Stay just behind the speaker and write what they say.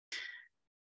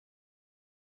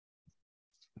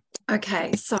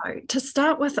Okay, so to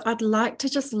start with, I'd like to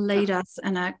just lead us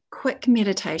in a quick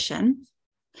meditation.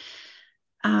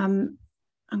 I'm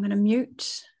going to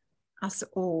mute us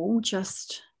all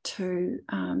just to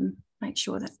make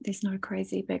sure that there's no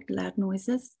crazy big loud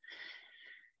noises.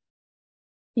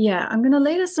 Yeah, I'm going to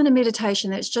lead us in a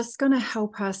meditation that's just going to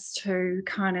help us to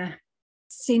kind of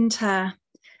center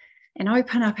and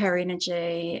open up our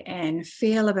energy and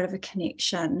feel a bit of a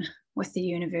connection with the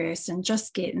universe and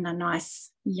just get in a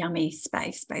nice, yummy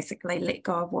space, basically let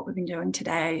go of what we've been doing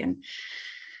today and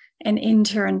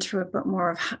enter into a bit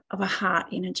more of a heart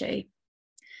energy.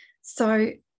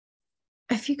 So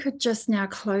if you could just now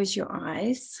close your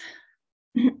eyes.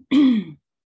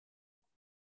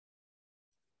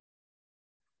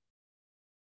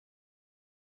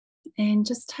 And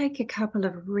just take a couple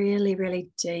of really, really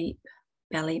deep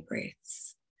belly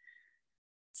breaths.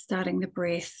 Starting the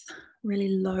breath really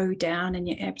low down in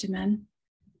your abdomen.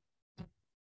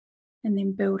 And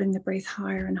then building the breath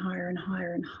higher and higher and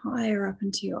higher and higher up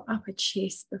into your upper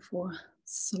chest before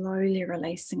slowly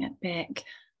releasing it back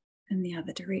in the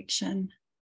other direction.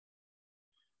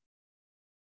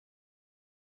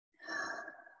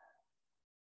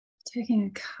 Taking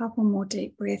a couple more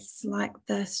deep breaths like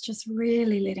this, just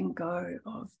really letting go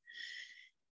of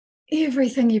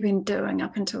everything you've been doing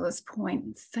up until this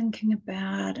point, thinking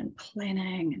about and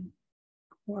planning and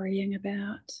worrying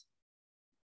about.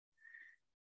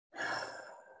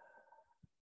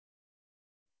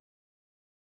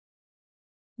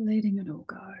 Letting it all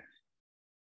go.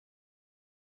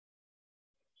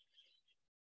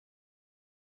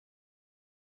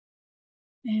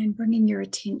 And bringing your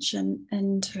attention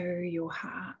into your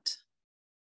heart.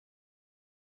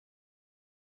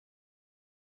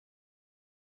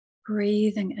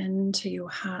 Breathing into your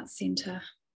heart center.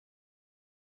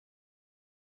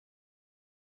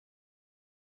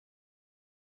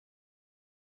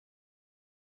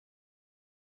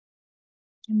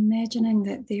 Imagining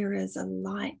that there is a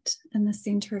light in the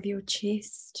center of your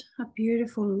chest, a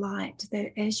beautiful light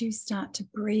that as you start to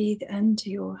breathe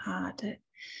into your heart,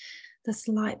 this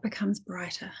light becomes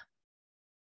brighter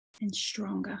and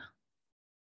stronger.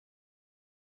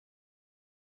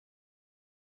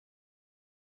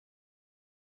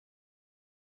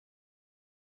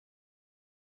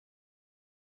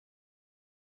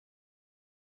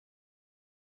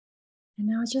 And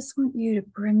now I just want you to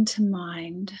bring to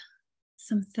mind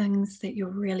some things that you're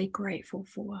really grateful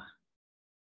for.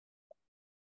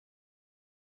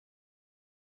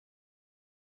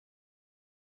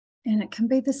 And it can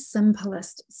be the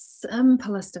simplest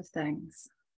of things,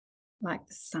 like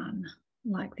the sun,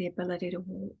 like the ability to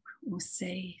walk or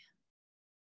see,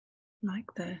 like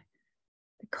the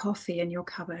coffee in your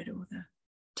cupboard or the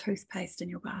toothpaste in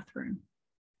your bathroom.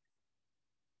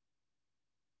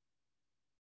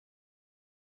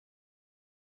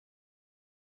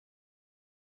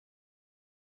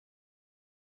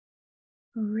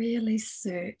 Really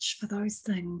search for those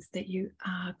things that you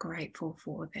are grateful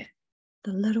for, that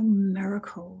the little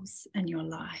miracles in your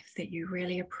life that you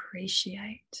really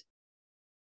appreciate.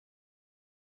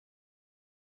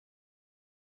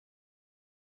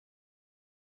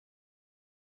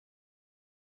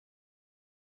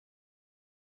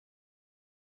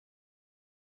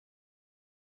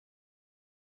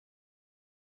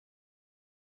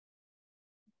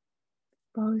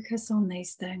 Focus on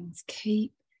these things.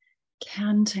 Keep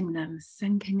counting them,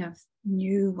 thinking of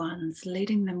new ones,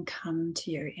 letting them come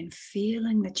to you and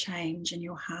feeling the change in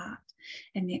your heart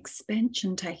and the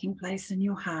expansion taking place in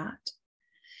your heart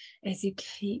as you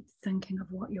keep thinking of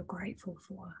what you're grateful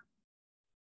for.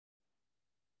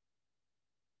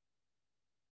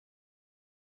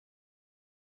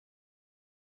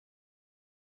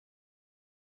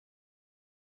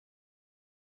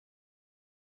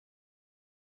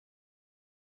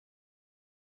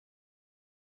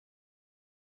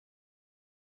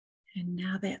 And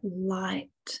now that light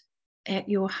at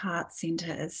your heart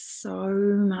center is so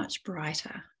much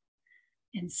brighter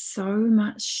and so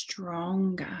much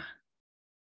stronger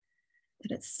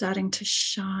that it's starting to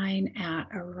shine out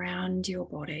around your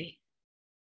body.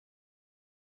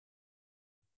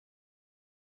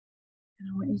 And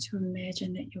I want you to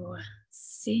imagine that you're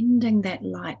sending that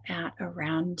light out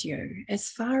around you as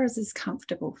far as is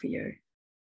comfortable for you.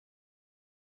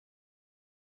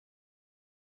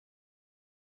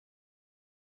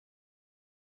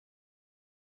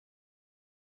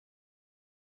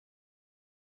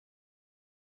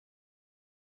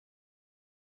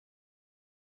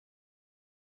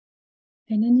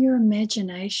 And in your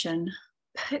imagination,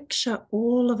 picture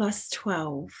all of us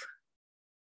 12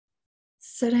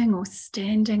 sitting or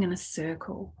standing in a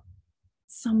circle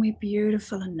somewhere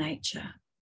beautiful in nature.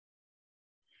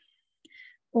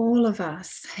 all of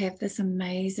us have this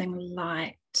amazing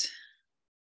light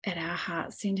at our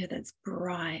heart center that's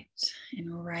bright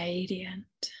and radiant.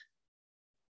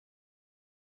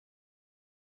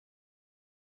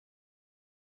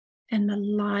 And the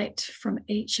light from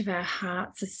each of our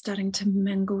hearts is starting to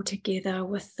mingle together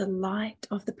with the light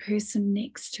of the person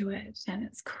next to it. And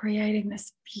it's creating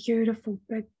this beautiful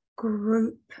big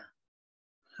group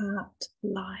heart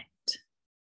light.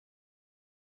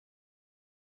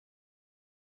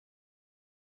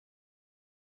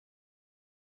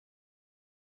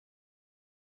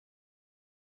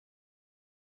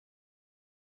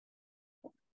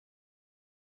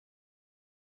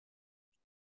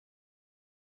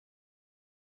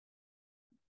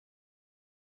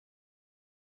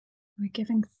 We're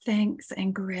giving thanks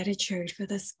and gratitude for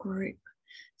this group,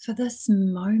 for this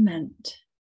moment.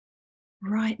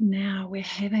 Right now, we're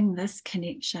having this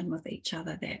connection with each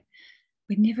other that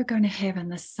we're never going to have in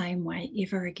the same way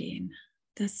ever again.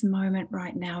 This moment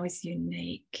right now is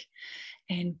unique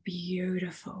and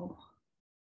beautiful.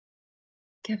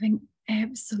 Giving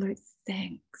absolute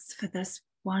thanks for this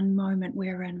one moment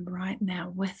we're in right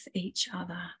now with each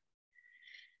other.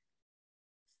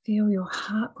 Feel your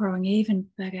heart growing even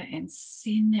bigger and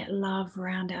send that love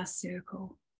around our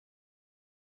circle.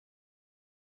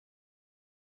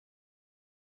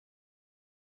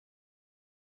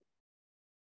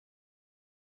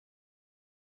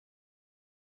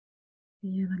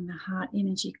 Feeling the heart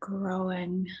energy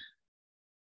growing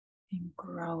and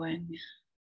growing.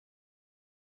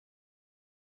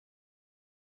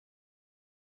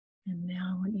 And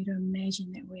now I want you to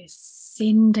imagine that we're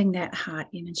sending that heart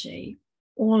energy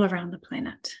all around the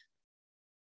planet.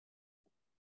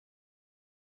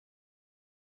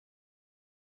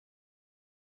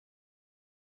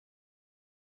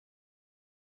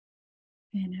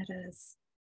 And it is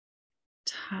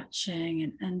touching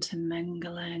and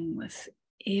intermingling with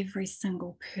every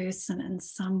single person in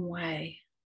some way.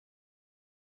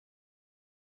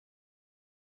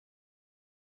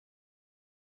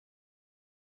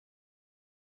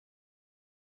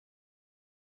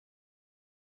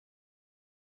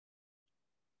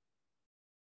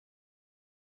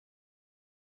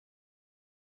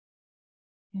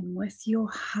 And with your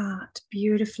heart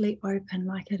beautifully open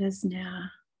like it is now,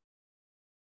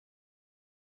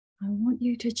 I want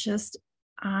you to just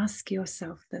ask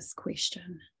yourself this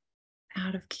question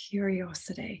out of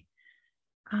curiosity.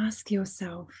 Ask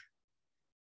yourself,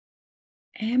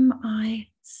 am I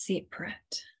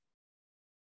separate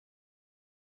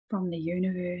from the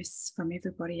universe, from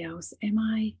everybody else? Am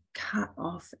I cut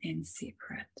off and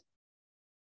separate?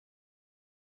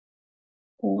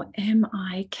 Or am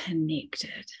I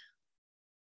connected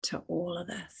to all of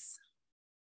this?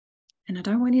 And I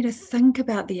don't want you to think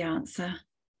about the answer.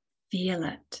 Feel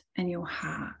it in your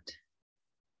heart.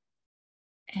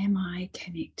 Am I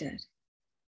connected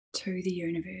to the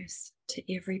universe,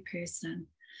 to every person,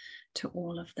 to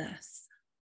all of this?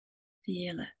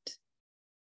 Feel it.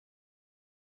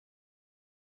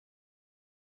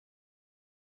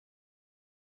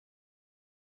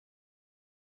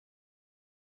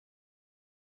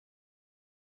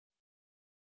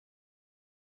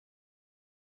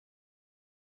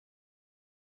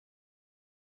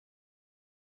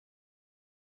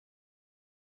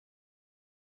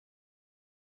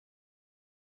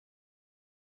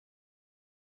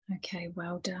 Okay,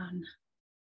 well done.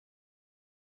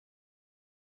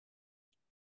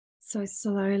 So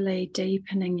slowly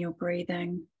deepening your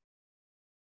breathing.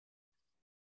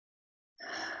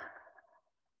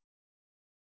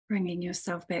 Bringing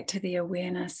yourself back to the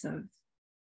awareness of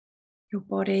your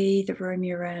body, the room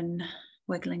you're in,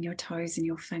 wiggling your toes and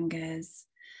your fingers,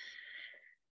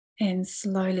 and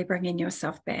slowly bringing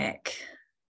yourself back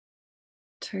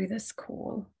to this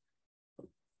call.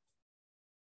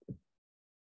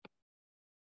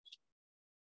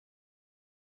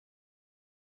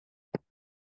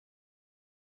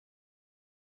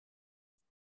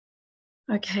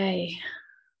 Okay.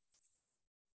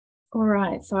 All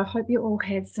right, so I hope you all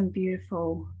had some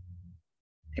beautiful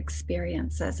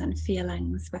experiences and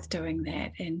feelings with doing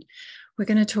that. And we're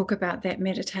going to talk about that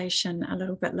meditation a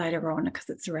little bit later on because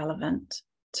it's relevant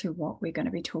to what we're going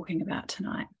to be talking about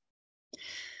tonight.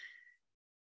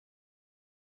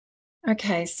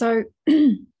 Okay, so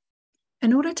in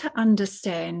order to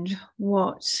understand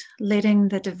what letting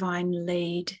the divine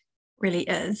lead really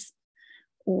is,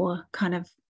 or kind of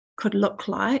could look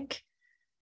like,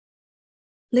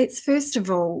 let's first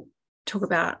of all talk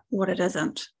about what it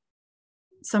isn't.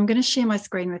 So I'm going to share my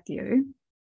screen with you.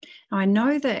 Now, I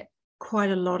know that quite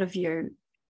a lot of you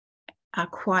are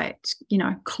quite,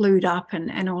 clued up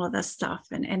and all of this stuff.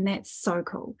 And that's so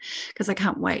cool, because I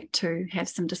can't wait to have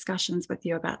some discussions with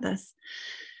you about this.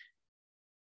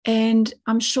 And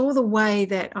I'm sure the way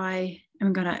that I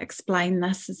am going to explain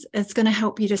this is it's going to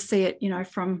help you to see it,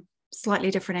 from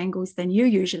slightly different angles than you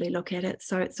usually look at it.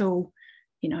 So it's all,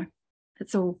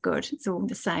 it's all good. It's all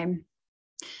the same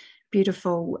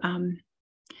beautiful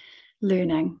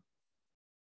learning.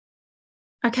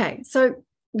 Okay, so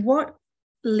what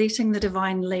letting the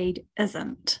divine lead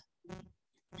isn't?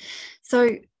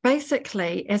 So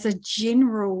basically, as a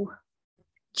general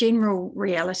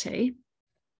reality,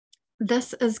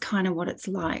 this is kind of what it's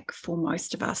like for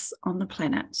most of us on the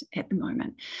planet at the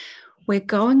moment. We're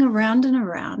going around and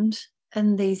around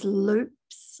in these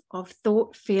loops of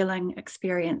thought, feeling,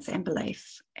 experience, and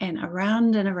belief, and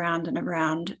around and around and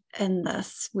around in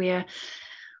this, where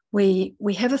we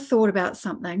have a thought about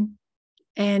something,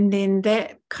 and then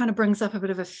that kind of brings up a bit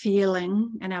of a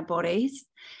feeling in our bodies.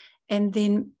 And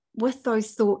then with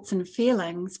those thoughts and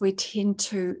feelings, we tend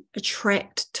to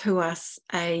attract to us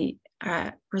a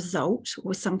result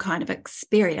or some kind of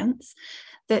experience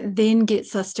that then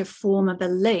gets us to form a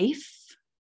belief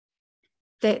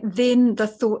that then the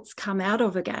thoughts come out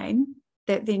of again,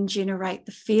 that then generate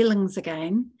the feelings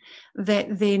again,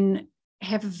 that then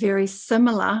have a very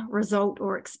similar result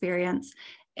or experience,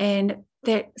 and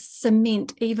that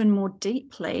cement even more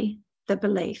deeply the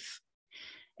belief.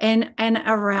 And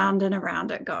around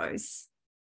it goes.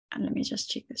 And let me just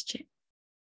check this chat.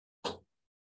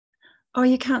 Oh,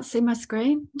 you can't see my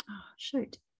screen? Oh,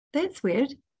 shoot. That's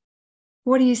weird.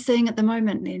 What are you seeing at the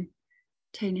moment then,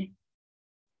 Tina?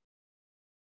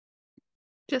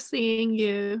 Just seeing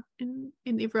you and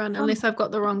everyone, unless I've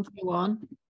got the wrong view on.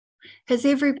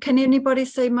 Can anybody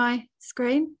see my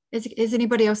screen? Is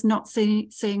anybody else not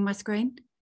seeing my screen?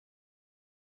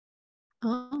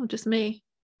 Oh, just me.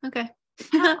 Okay.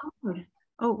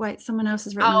 Oh, wait, someone else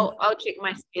has written. I'll check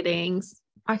my settings.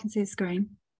 I can see the screen.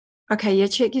 Okay, yeah,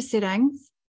 check your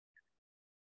settings.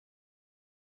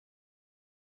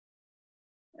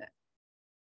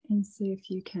 And see if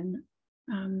you can,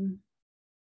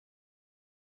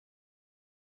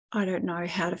 I don't know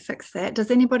how to fix that.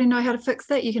 Does anybody know how to fix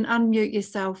that? You can unmute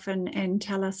yourself and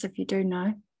tell us if you do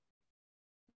know.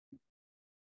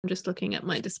 I'm just looking at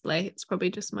my display. It's probably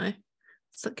just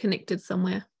connected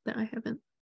somewhere that I haven't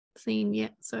seen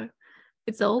yet. So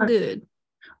it's all good.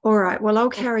 All right. Well, I'll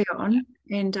carry on,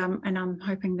 and I'm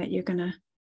hoping that you're going to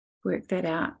work that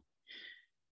out.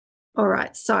 All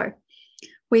right. So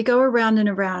we go around and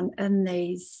around in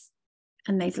these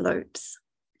loops.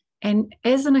 And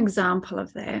as an example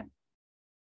of that,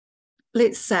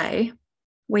 let's say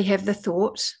we have the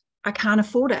thought, I can't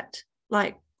afford it.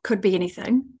 Like, could be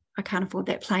anything. I can't afford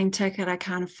that plane ticket. I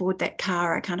can't afford that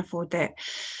car. I can't afford that,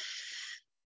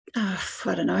 I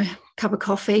don't know, cup of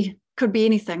coffee. Could be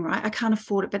anything, right? I can't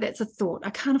afford it, but that's a thought. I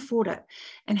can't afford it.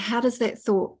 And how does that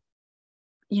thought,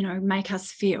 make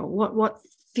us feel? What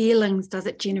feelings does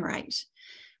it generate?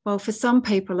 Well, for some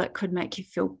people, it could make you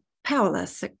feel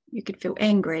powerless. You could feel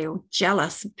angry or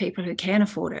jealous of people who can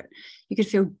afford it. You could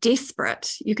feel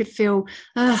desperate. You could feel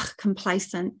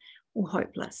complacent or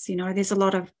hopeless. There's a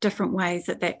lot of different ways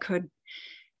that could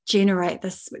generate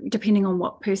this, depending on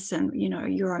what person,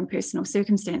 your own personal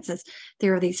circumstances.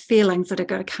 There are these feelings that are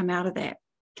going to come out of that.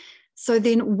 So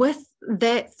then with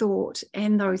that thought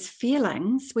and those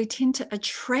feelings, we tend to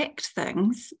attract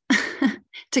things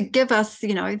to give us,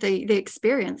 the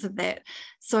experience of that.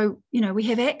 So, we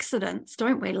have accidents,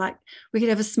 don't we? Like, we could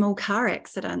have a small car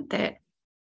accident that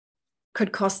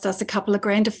could cost us a couple of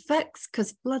grand to fix,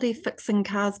 because bloody fixing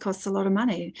cars costs a lot of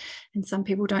money, and some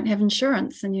people don't have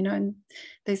insurance, and and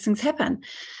these things happen.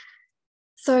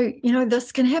 So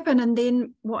this can happen, and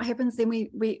then what happens? Then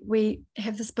we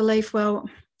have this belief, well,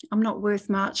 I'm not worth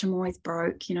much, I'm always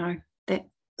broke, that.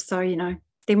 So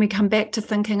then we come back to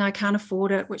thinking I can't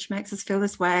afford it, which makes us feel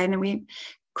this way, and then we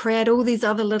create all these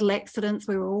other little accidents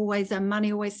where our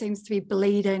money always seems to be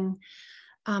bleeding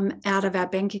out of our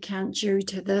bank account due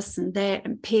to this and that,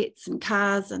 and pets and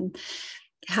cars and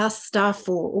house stuff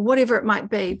or whatever it might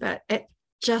be. But it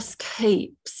just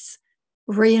keeps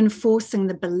reinforcing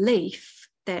the belief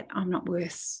that I'm not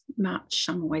worth much,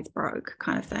 I'm always broke,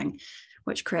 kind of thing,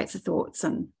 which creates the thoughts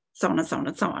and so on and so on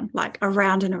and so on, like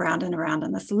around and around and around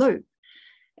in this loop.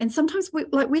 And sometimes we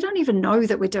don't even know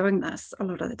that we're doing this a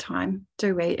lot of the time,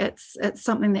 do we? It's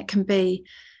something that can be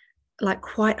like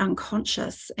quite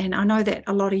unconscious. And I know that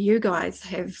a lot of you guys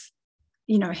have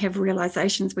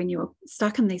realizations when you're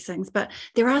stuck in these things, but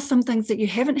there are some things that you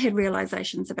haven't had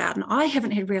realizations about, and I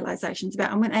haven't had realizations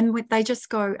about, and they just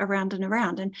go around and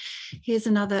around. And here's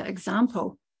another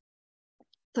example.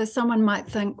 So someone might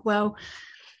think, well,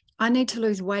 I need to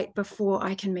lose weight before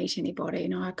I can meet anybody. You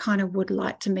know, I kind of would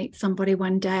like to meet somebody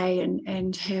one day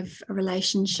and have a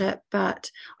relationship,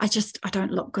 but I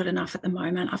don't look good enough at the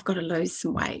moment. I've got to lose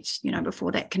some weight, you know,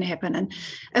 before that can happen. And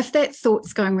if that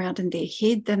thought's going around in their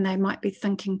head, then they might be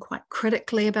thinking quite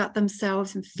critically about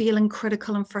themselves and feeling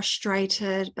critical and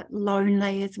frustrated, but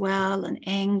lonely as well, and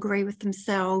angry with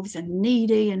themselves and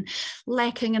needy and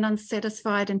lacking and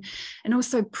unsatisfied, and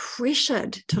also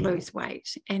pressured to lose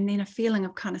weight, and then a feeling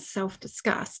of kind of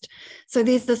self-disgust. So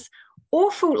there's this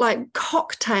awful like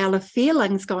cocktail of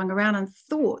feelings going around and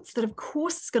thoughts that of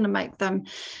course is going to make them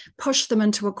push them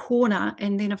into a corner,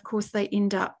 and then of course they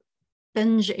end up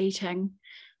binge eating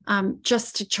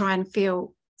just to try and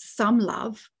feel some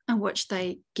love, which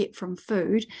they get from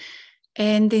food.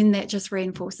 And then that just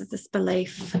reinforces this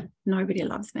belief, nobody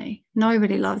loves me,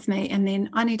 and then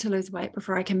I need to lose weight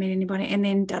before I can meet anybody, and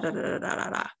then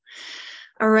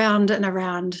around and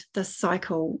around this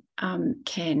cycle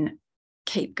can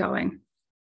keep going.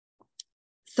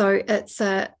 So it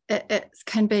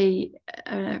can be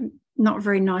not a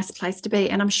very nice place to be,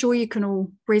 and I'm sure you can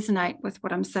all resonate with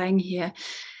what I'm saying here.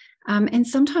 And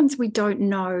sometimes we don't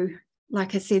know,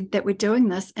 like I said, that we're doing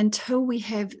this until we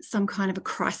have some kind of a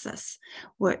crisis,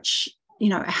 which, you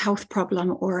know, a health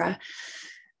problem or a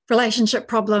relationship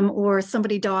problem, or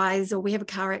somebody dies, or we have a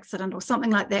car accident or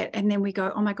something like that. And then we go,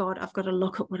 oh my God, I've got to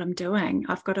look at what I'm doing.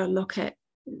 I've got to look at,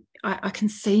 I can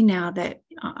see now that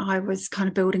I was kind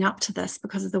of building up to this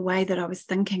because of the way that I was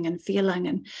thinking and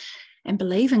feeling and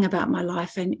believing about my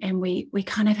life. And we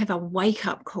kind of have a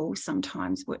wake-up call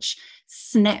sometimes, which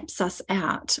snaps us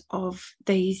out of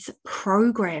these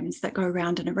programs that go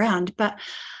round and around. But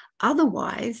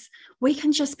otherwise, we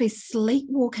can just be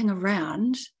sleepwalking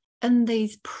around in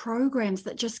these programs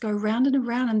that just go round and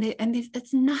around, and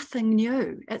it's nothing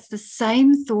new. It's the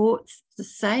same thoughts, the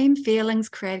same feelings,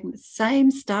 creating the same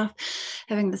stuff,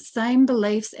 having the same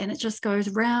beliefs, and it just goes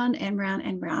round and round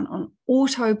and round on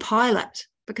autopilot,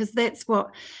 because that's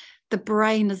what the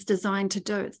brain is designed to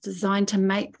do. It's designed to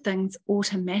make things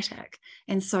automatic.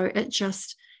 And so it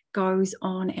just goes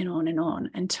on and on and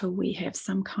on until we have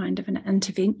some kind of an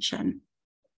intervention.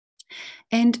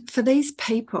 And for these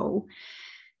people,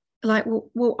 like,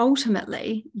 well,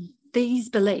 ultimately, these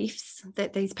beliefs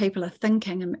that these people are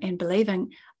thinking and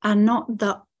believing are not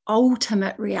the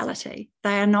ultimate reality.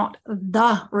 They are not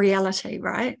the reality,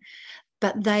 right?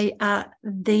 But they are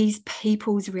these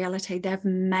people's reality. They've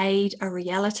made a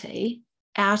reality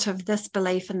out of this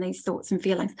belief and these thoughts and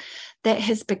feelings that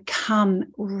has become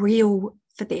real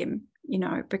for them, you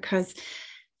know, because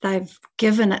they've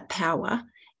given it power,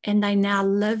 and they now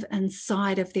live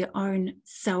inside of their own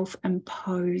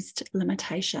self-imposed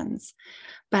limitations.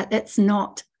 But it's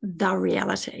not the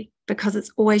reality, because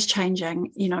it's always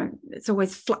changing, you know, it's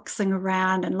always fluxing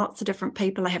around, and lots of different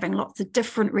people are having lots of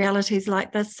different realities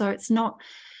like this. So it's not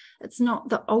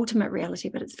the ultimate reality,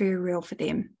 but it's very real for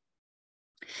them.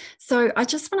 So I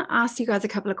just want to ask you guys a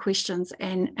couple of questions,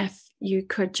 and if you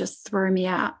could just throw me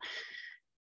out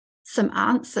some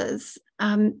answers.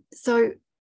 So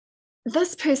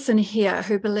this person here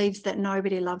who believes that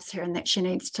nobody loves her and that she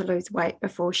needs to lose weight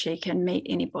before she can meet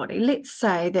anybody, let's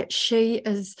say that she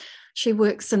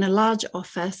works in a large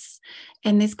office,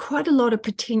 and there's quite a lot of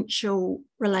potential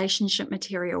relationship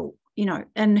material, you know,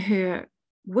 in her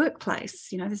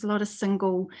workplace. You know, there's a lot of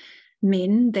single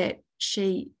men that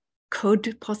she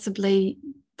could possibly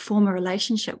form a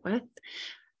relationship with.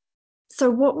 So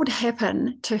what would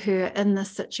happen to her in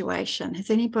this situation? Has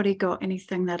anybody got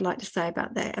anything they'd like to say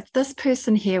about that? If this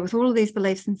person here with all of these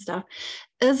beliefs and stuff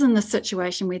is in the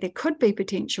situation where there could be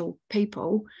potential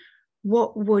people,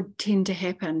 what would tend to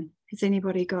happen? Has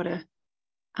anybody got an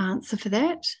answer for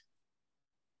that?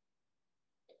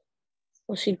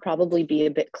 Well, she'd probably be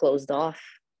a bit closed off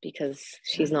because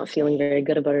she's not feeling very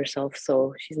good about herself.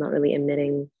 So she's not really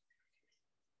emitting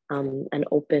an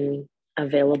open,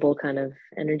 available kind of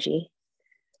energy.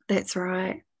 That's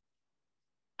right.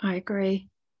 I agree.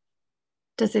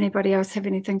 Does anybody else have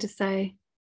anything to say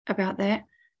about that?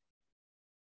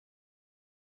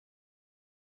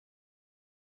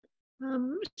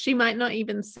 She might not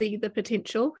even see the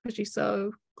potential because she's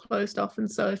so closed off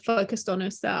and so focused on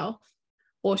herself.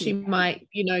 Or she might,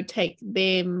 you know, take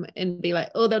them and be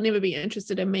like, oh, they'll never be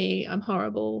interested in me. I'm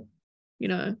horrible. You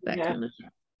know, that kind of.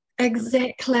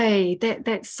 Exactly.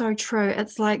 That's so true.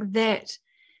 It's like that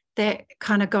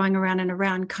kind of going around and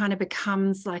around kind of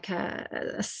becomes like a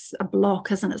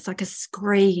block, isn't it? It's like a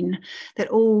screen that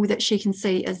all that she can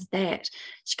see is that.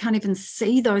 She can't even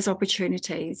see those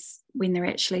opportunities when they're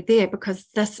actually there, because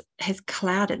this has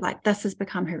clouded, like this has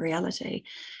become her reality,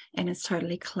 and it's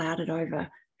totally clouded over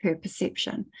her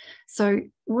perception. So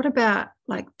what about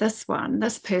like this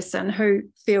person who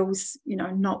feels,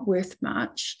 not worth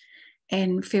much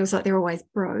and feels like they're always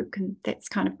broke, and that's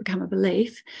kind of become a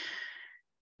belief.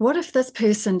 What if this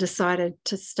person decided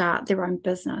to start their own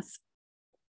business?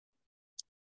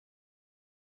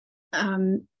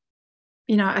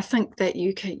 I think that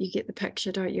you get the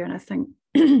picture, don't you? And I think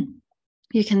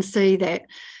you can see that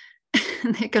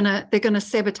they're gonna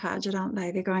sabotage it, aren't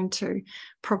they? They're going to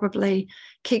probably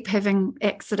keep having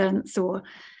accidents or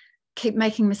keep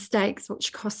making mistakes,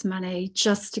 which cost money,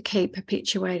 just to keep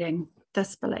perpetuating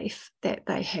this belief that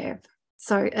they have.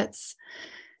 So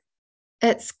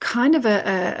it's kind of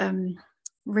a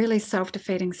really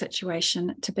self-defeating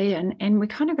situation to be in. And we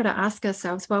kind of got to ask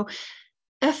ourselves, well,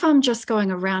 if I'm just going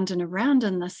around and around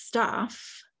in this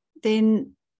stuff,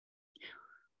 then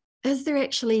is there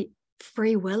actually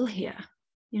free will here?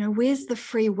 Where's the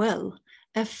free will?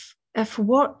 If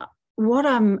what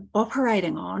I'm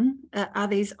operating on are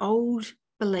these old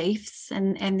beliefs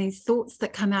and these thoughts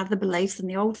that come out of the beliefs and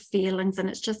the old feelings, and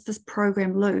it's just this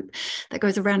program loop that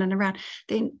goes around and around,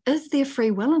 then is there free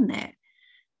will in that?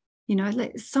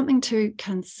 It's something to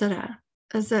consider.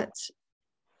 Is it,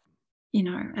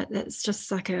 it's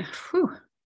just like a whew.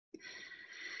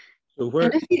 So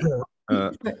where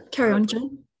carry on,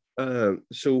 Jen.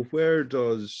 So where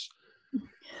does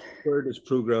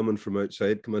programming from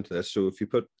outside come into this? So if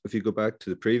you go back to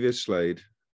the previous slide,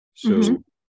 so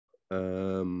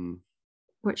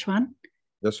which one?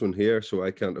 This one here. So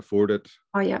I can't afford it.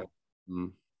 Oh yeah.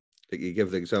 Like you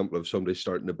give the example of somebody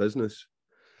starting a business.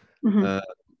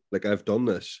 Like I've done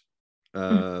this.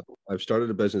 I've started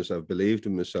a business. I've believed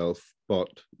in myself, but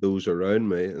those around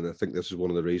me, and I think this is one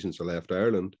of the reasons I left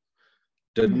Ireland,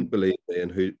 didn't believe me.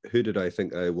 And who did I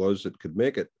think I was that could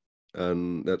make it?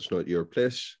 And that's not your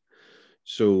place.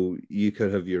 So you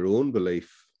could have your own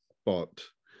belief, but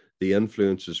the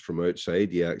influences from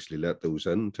outside, you actually let those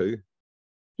in too.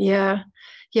 Yeah.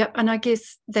 Yep. And I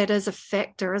guess that is a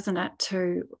factor, isn't it,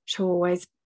 to always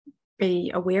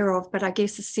be aware of. But I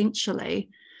guess essentially,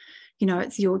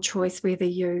 it's your choice whether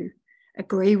you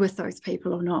agree with those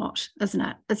people or not, isn't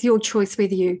it? It's your choice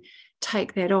whether you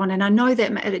take that on. And I know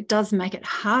that it does make it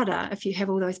harder if you have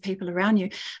all those people around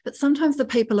you, but sometimes the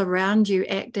people around you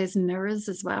act as mirrors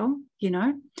as well,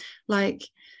 like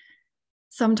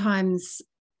sometimes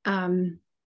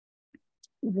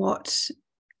what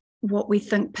we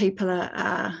think people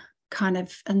are kind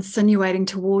of insinuating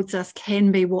towards us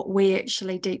can be what we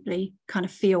actually deeply kind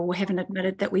of feel or haven't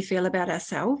admitted that we feel about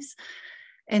ourselves.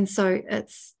 And so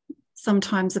it's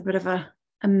sometimes a bit of a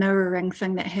mirroring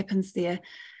thing that happens there.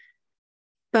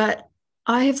 But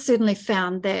I have certainly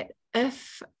found that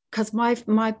because my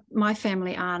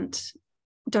family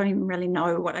don't even really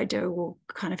know what I do or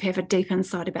kind of have a deep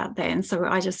insight about that. And so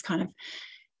I just kind of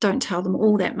don't tell them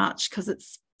all that much because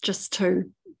it's just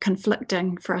too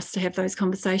conflicting for us to have those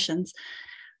conversations.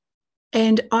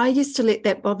 And I used to let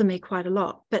that bother me quite a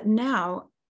lot. But now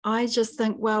I just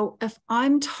think, well, if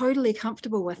I'm totally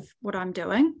comfortable with what I'm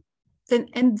doing, then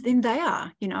they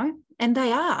are, and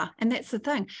they are. And that's the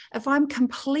thing. If I'm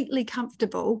completely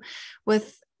comfortable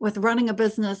with running a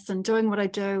business and doing what I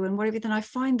do and whatever, then I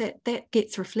find that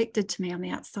gets reflected to me on the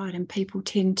outside, and people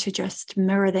tend to just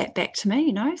mirror that back to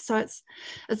me, So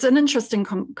it's an interesting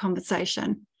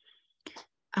conversation.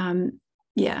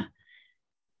 Yeah.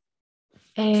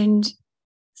 And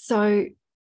so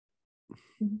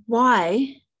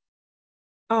why?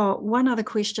 Oh, one other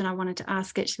question I wanted to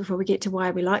ask actually before we get to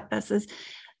why we like this is,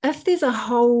 if there's a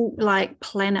whole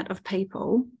planet of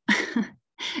people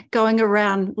going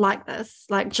around like this,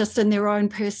 like just in their own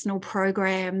personal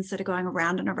programs that are going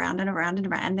around and around and around and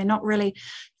around, and they're not really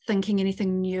thinking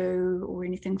anything new or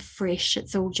anything fresh,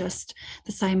 it's all just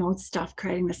the same old stuff,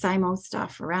 creating the same old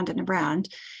stuff around and around,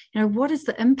 what is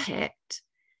the impact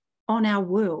on our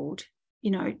world,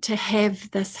 to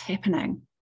have this happening?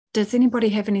 Does anybody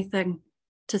have anything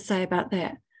to say about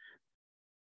that?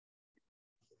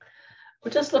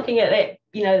 We're just looking at that,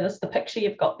 this the picture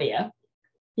you've got there.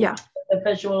 Yeah. The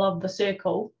visual of the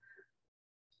circle,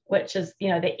 which is,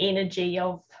 the energy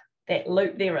of that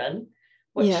loop they're in,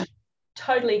 which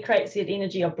totally creates that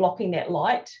energy of blocking that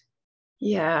light.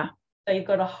 Yeah. So you've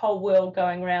got a whole world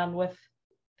going around with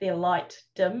their light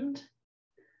dimmed.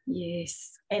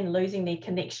 Yes. And losing their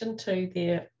connection to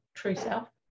their true self.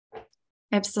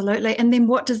 Absolutely. And then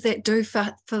what does that do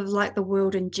for the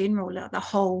world in general, the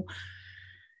whole,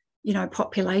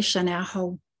 population, our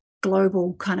whole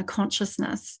global kind of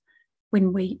consciousness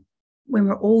when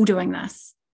we're all doing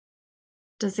this?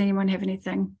 Does anyone have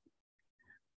anything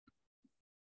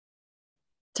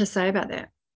to say about that?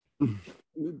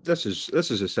 this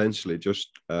is essentially just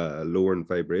lowering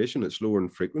vibration. It's lowering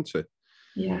frequency.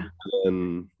 Yeah.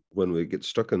 And when we get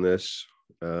stuck in this,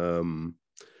 so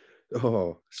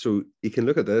you can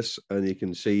look at this and you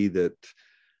can see that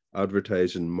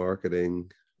advertising,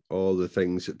 marketing, all the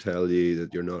things that tell you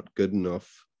that you're not good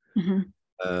enough,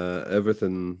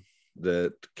 everything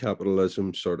that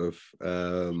capitalism sort of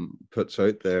puts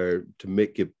out there to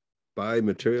make you buy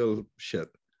material shit,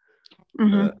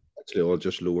 actually all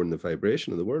just lowering the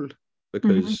vibration of the world,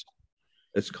 because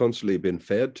it's constantly been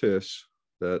fed to us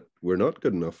that we're not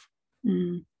good enough.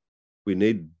 We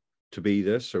need to be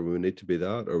this, or we need to be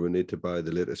that, or we need to buy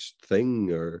the latest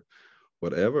thing or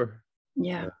whatever.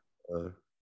 Yeah. Or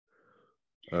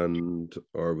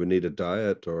we need a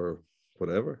diet or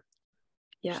whatever.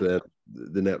 Yeah. So that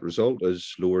the net result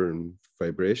is lowering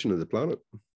vibration of the planet.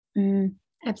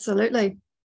 Absolutely.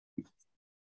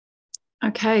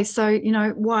 Okay, so,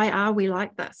 why are we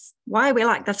like this? Why are we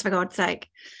like this, for God's sake?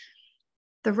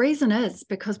 The reason is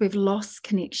because we've lost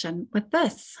connection with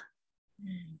this.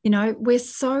 We're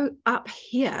so up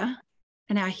here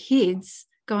in our heads,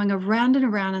 going around and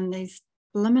around in these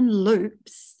blimmin'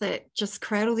 loops that just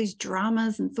create all these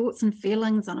dramas and thoughts and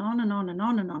feelings and on and on and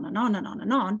on and on and on and on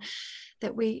and on,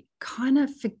 that we kind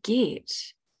of forget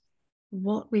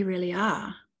what we really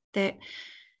are. That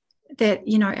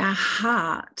our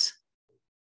heart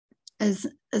is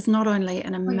not only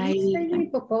an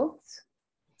amazing.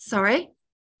 Sorry?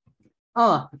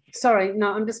 Oh, sorry.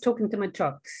 No, I'm just talking to my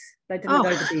trucks. They didn't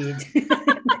go to bed.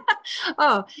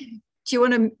 Oh, do you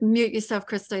want to mute yourself,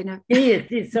 Christina?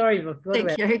 Yes, sorry.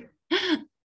 Thank you.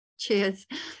 Cheers.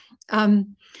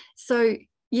 So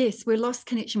yes, we lost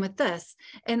connection with this,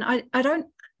 and I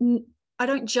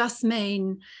don't just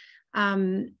mean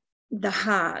the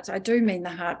heart. I do mean the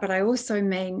heart, but I also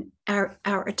mean our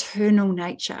eternal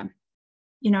nature.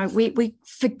 We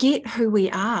forget who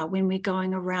we are when we're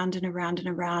going around and around and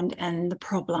around, and the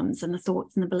problems and the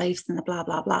thoughts and the beliefs and the blah,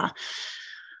 blah, blah.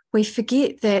 We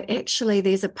forget that actually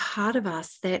there's a part of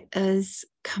us that is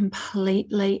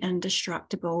completely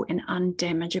indestructible and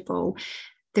undamageable.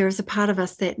 There is a part of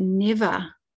us that never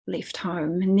left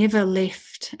home, never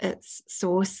left its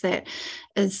source, that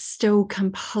is still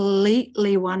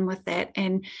completely one with that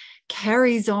and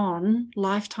carries on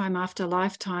lifetime after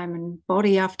lifetime and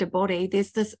body after body.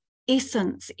 There's this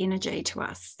essence energy to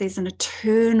us. There's an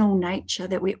eternal nature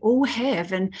that we all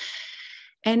have, and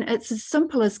it's as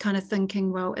simple as kind of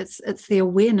thinking, well, it's the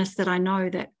awareness that I know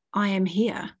that I am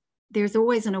here. There's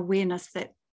always an awareness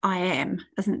that I am,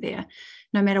 isn't there?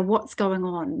 No matter what's going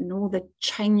on and all the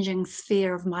changing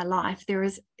sphere of my life, there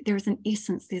is an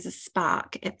essence, there's a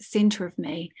spark at the center of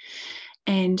me.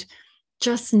 And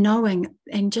just knowing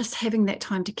and just having that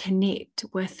time to connect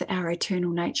with our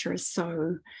eternal nature is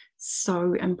so,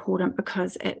 so important,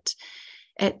 because it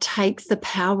takes the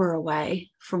power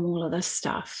away from all of this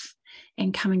stuff,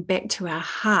 and coming back to our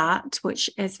heart, which,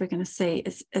 as we're going to see,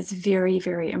 is very,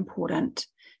 very important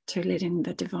to letting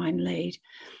the divine lead.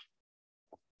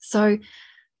 So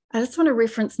I just want to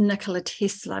reference Nikola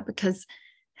Tesla, because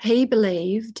he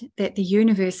believed that the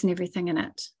universe and everything in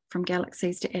it, from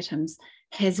galaxies to atoms,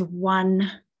 has one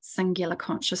singular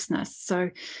consciousness. So,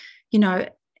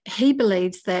 he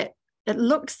believes that it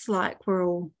looks like we're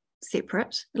all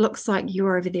separate. It looks like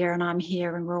you're over there and I'm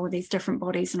here, and we're all these different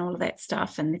bodies and all of that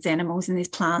stuff, and there's animals and there's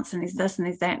plants and there's this and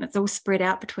there's that, and it's all spread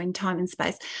out between time and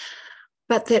space.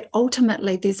 But that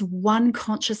ultimately there's one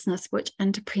consciousness which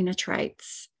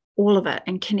interpenetrates all of it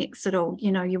and connects it all.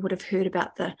 You would have heard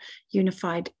about the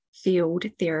unified field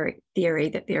theory,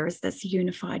 that there is this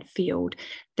unified field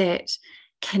that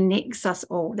connects us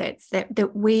all,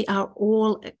 that we are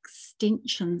all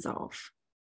extensions of.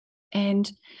 And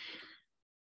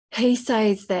he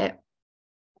says that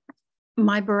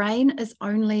my brain is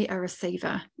only a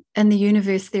receiver. In the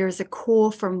universe, there is a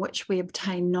core from which we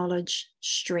obtain knowledge,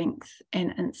 strength,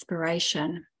 and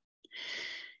inspiration.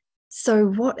 So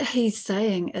what he's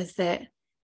saying is that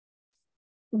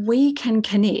we can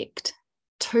connect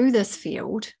to this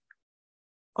field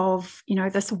of,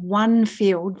 this one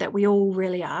field that we all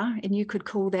really are. And you could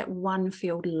call that one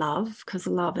field love, because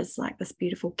love is like this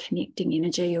beautiful connecting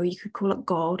energy, or you could call it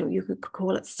God, or you could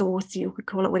call it source, you could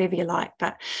call it whatever you like.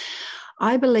 But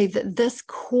I believe that this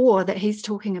core that he's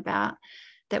talking about,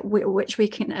 which we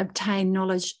can obtain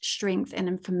knowledge, strength, and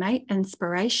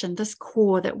inspiration, this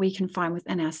core that we can find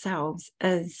within ourselves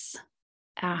is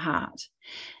our heart.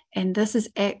 And this is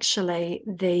actually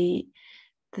the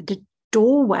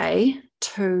doorway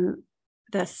to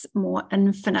this more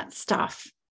infinite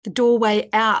stuff, the doorway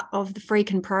out of the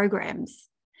freaking programs.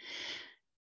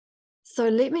 So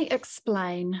let me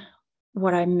explain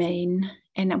what I mean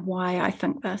and why I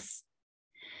think this.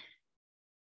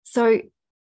 So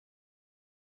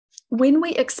when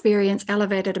we experience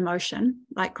elevated emotion,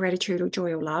 like gratitude or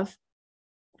joy or love,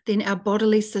 then our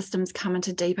bodily systems come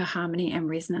into deeper harmony and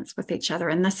resonance with each other.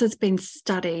 And this has been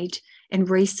studied and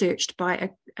researched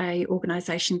by a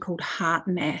organization called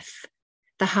HeartMath,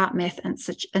 the HeartMath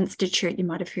Institute. You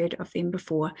might have heard of them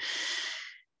before.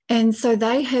 And so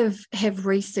they have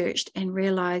researched and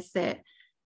realized that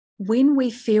when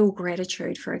we feel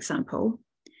gratitude, for example,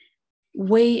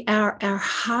 our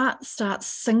heart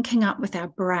starts syncing up with our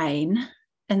brain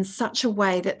in such a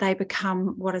way that they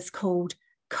become what is called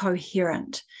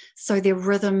coherent. So their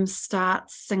rhythms start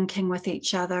syncing with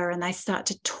each other, and they start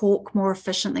to talk more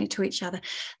efficiently to each other.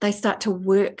 They start to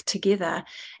work together,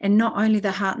 and not only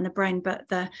the heart and the brain, but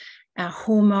our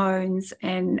hormones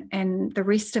and the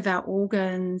rest of our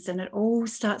organs, and it all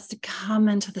starts to come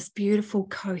into this beautiful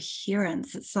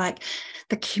coherence. It's like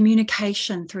the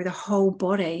communication through the whole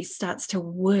body starts to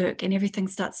work, and everything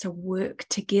starts to work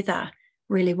together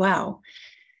really well.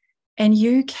 And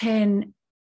you can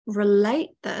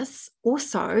relate this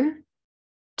also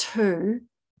to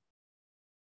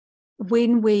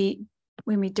when we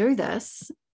do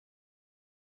this,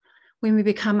 when we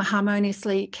become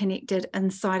harmoniously connected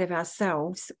inside of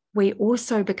ourselves, we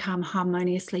also become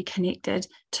harmoniously connected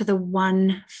to the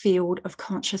one field of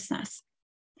consciousness.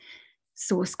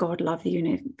 Source, God, love, the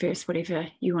universe, whatever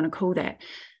you want to call that.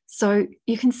 So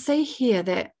you can see here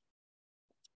that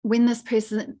when this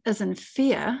person is in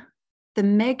fear, the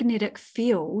magnetic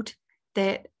field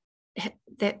that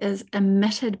is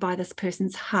emitted by this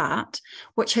person's heart,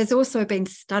 which has also been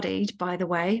studied, by the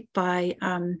way, by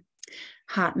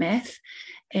HeartMath,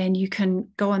 and you can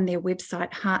go on their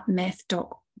website,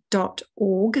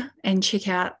 heartmath.org, and check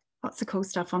out lots of cool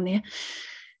stuff on there.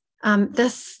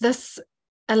 This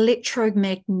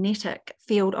electromagnetic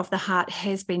field of the heart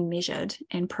has been measured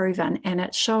and proven, and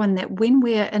it's shown that when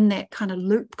we're in that kind of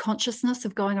loop consciousness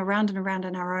of going around and around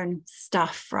in our own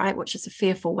stuff, right, which is a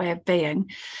fearful way of being,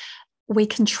 we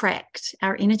contract,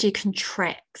 our energy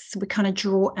contracts, we kind of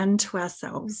draw into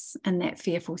ourselves in that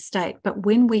fearful state. But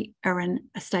when we are in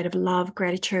a state of love,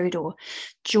 gratitude, or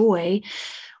joy,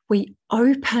 we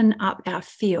open up our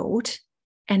field,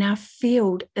 and our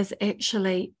field is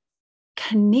actually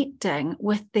connecting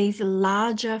with these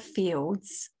larger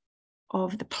fields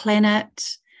of the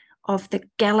planet, of the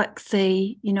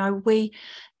galaxy. You know, we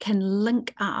can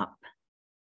link up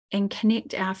and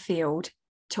connect our field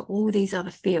to all these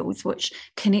other fields, which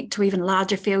connect to even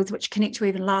larger fields, which connect to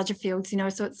even larger fields, you know.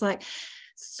 So it's like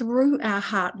through our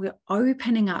heart, we're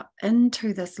opening up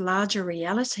into this larger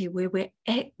reality where we're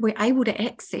able to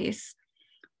access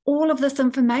all of this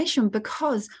information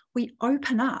because we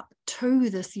open up to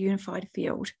this unified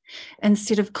field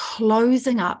instead of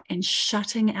closing up and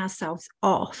shutting ourselves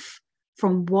off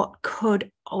from what could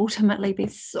ultimately be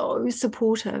so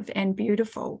supportive and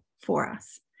beautiful for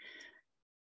us.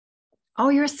 Oh,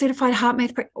 you're a certified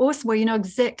HeartMath. Awesome. Well, you know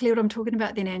exactly what I'm talking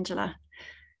about then, Angela.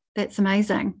 That's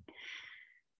amazing.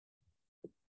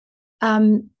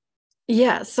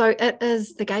 Yeah, so it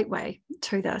is the gateway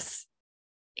to this.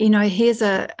 You know, here's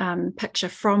a picture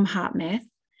from HeartMath.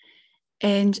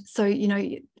 And so, you know,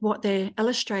 what they're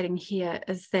illustrating here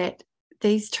is that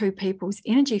these two people's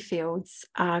energy fields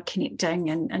are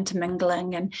connecting and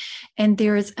intermingling, and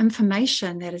there is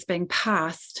information that is being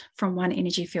passed from one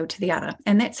energy field to the other.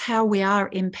 And that's how we are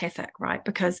empathic, right?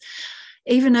 Because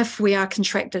even if we are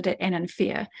contracted and in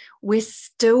fear, we're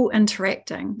still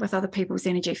interacting with other people's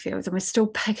energy fields, and we're still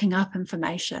picking up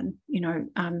information, you know.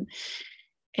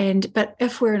 But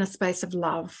if we're in a space of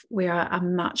love, we are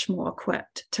much more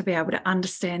equipped to be able to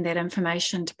understand that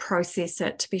information, to process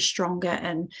it, to be stronger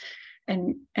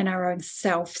in our own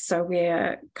self. So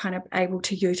we're kind of able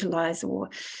to utilize or,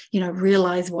 you know,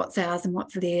 realize what's ours and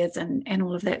what's theirs and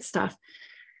all of that stuff.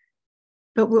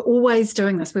 But we're always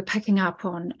doing this. We're picking up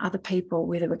on other people,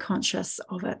 whether we're conscious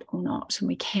of it or not, and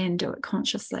we can do it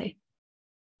consciously.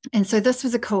 And so this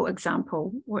was a cool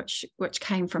example, which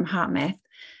came from HeartMath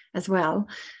as well,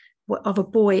 of a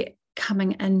boy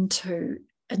coming into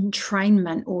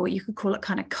entrainment, or you could call it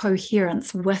kind of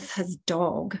coherence, with his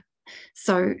dog.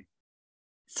 So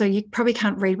you probably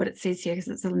can't read what it says here because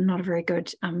it's not a very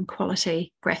good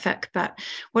quality graphic, but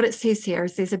what it says here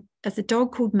is there's a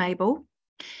dog called Mabel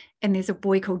and there's a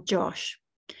boy called Josh.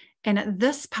 And at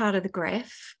this part of the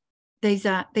graph, these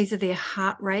are their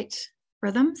heart rate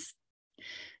rhythms.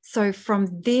 So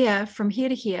from here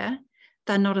to here,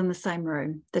 they're not in the same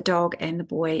room. The dog and the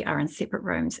boy are in separate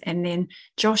rooms. And then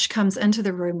Josh comes into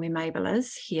the room where Mabel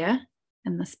is here,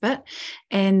 in this bit,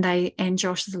 and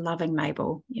Josh is loving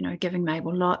Mabel, giving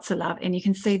Mabel lots of love, and you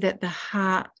can see that the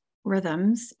heart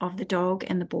rhythms of the dog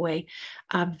and the boy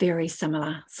are very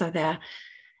similar. So their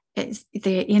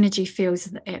energy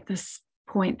fields at this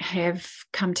point have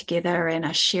come together and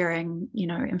are sharing,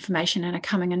 information, and are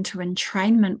coming into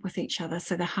entrainment with each other.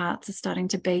 So the hearts are starting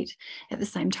to beat at the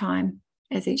same time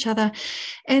as each other.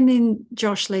 And then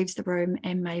Josh leaves the room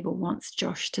and Mabel wants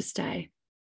Josh to stay,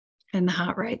 and the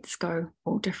heart rates go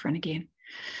all different again.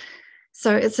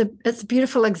 So it's a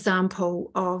beautiful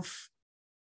example of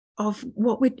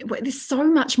there's so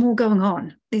much more going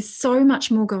on. There's so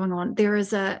much more going on. There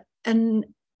is an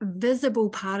invisible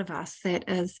part of us that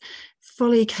is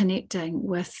fully connecting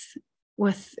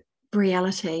with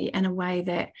reality in a way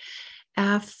that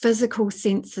our physical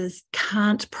senses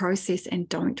can't process and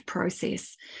don't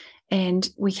process. And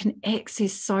we can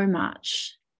access so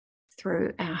much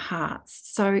through our hearts.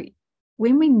 So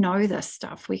when we know this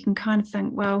stuff, we can kind of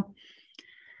think, well,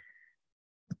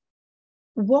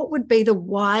 what would be the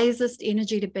wisest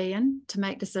energy to be in, to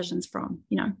make decisions from?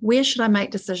 Where should I make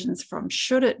decisions from?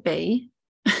 Should it be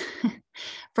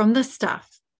from this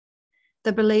stuff,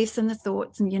 the beliefs and the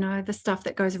thoughts and, the stuff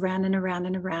that goes around and around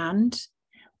and around?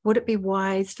 Would it be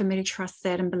wise for me to trust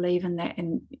that and believe in that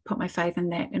and put my faith in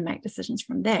that and make decisions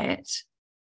from that?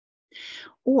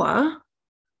 Or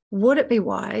would it be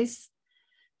wise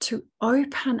to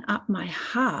open up my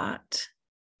heart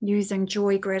using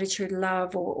joy, gratitude,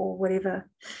 love, or whatever,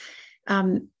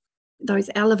 those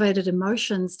elevated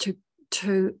emotions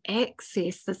to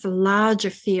access this larger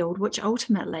field, which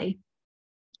ultimately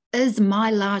is my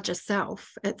larger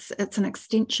self. It's an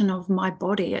extension of my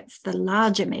body. It's the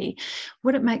larger me.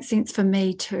 Would it make sense for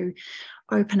me to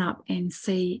open up and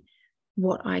see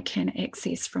what I can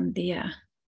access from there?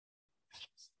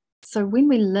 So when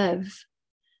we live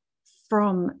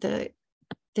from the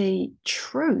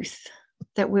truth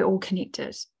that we're all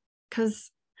connected,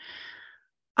 because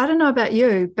I don't know about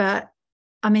you, but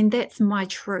I mean, that's my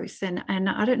truth. And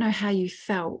I don't know how you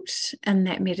felt in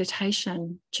that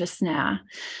meditation just now,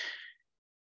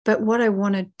 but what I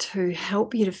wanted to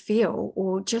help you to feel,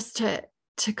 or just to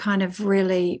kind of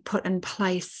really put in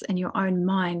place in your own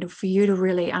mind, or for you to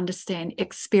really understand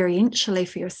experientially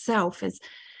for yourself, is,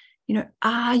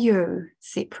 are you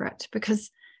separate? Because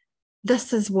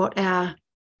this is what our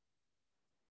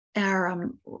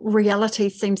reality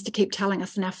seems to keep telling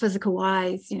us, and our physical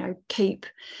eyes, keep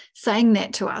saying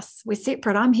that to us. We're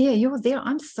separate. I'm here, you're there.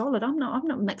 I'm solid. I'm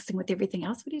not mixing with everything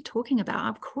else. What are you talking about?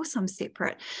 Of course I'm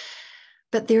separate.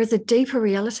 But there is a deeper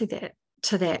reality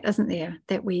to that, isn't there?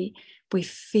 That we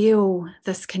feel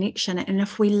this connection. And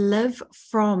if we live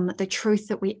from the truth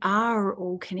that we are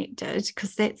all connected,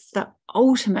 because that's the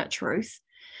ultimate truth,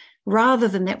 rather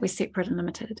than that we're separate and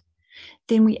limited,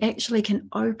 then we actually can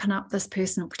open up this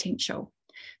personal potential,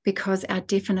 because our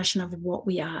definition of what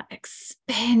we are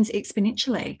expands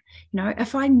exponentially.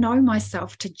 If I know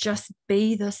myself to just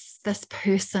be this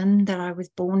person that I was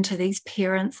born to, these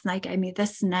parents, and they gave me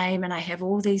this name, and I have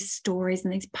all these stories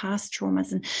and these past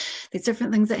traumas, and there's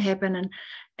different things that happen,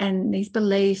 and these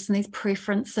beliefs and these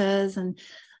preferences, and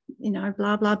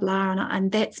blah blah blah,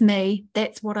 and that's me,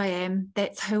 that's what I am,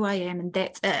 that's who I am, and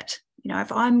that's it.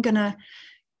 If I'm gonna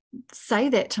say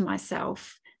that to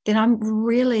myself, then I'm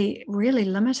really, really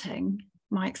limiting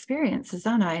my experiences,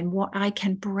 aren't I? And what I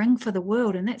can bring for the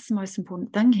world. And that's the most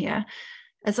important thing here,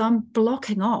 is I'm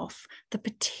blocking off the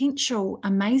potential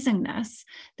amazingness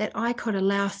that I could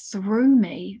allow through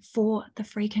me for the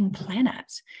freaking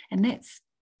planet. And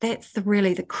that's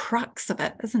really the crux of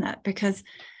it, isn't it? Because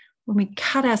when we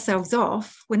cut ourselves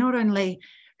off, we're not only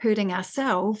hurting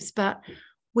ourselves, but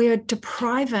we're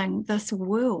depriving this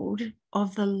world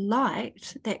of the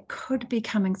light that could be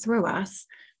coming through us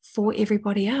for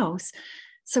everybody else.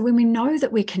 So when we know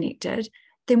that we're connected,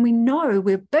 then we know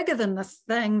we're bigger than this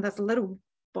thing, this little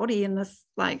body in this,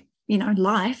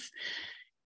 life,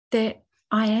 that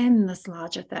I am this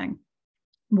larger thing.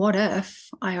 What if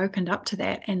I opened up to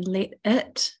that and let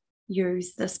it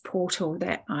use this portal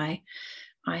that I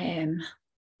am,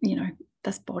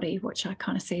 this body, which I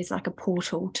kind of see as like a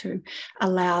portal to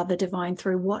allow the divine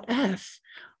through? What if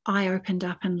I opened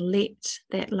up and let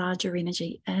that larger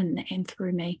energy in and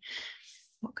through me?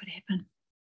 What could happen?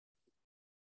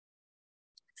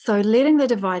 So letting the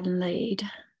divine lead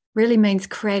really means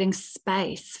creating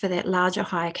space for that larger,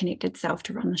 higher connected self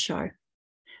to run the show,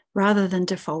 rather than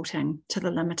defaulting to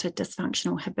the limited,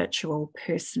 dysfunctional, habitual,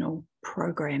 personal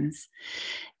programs.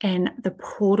 And the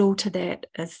portal to that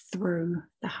is through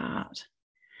the heart.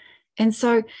 And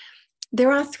so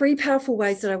there are 3 powerful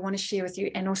ways that I want to share with you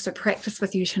and also practice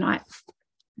with you tonight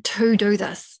to do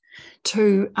this,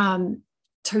 to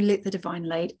to let the divine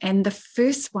lead. And the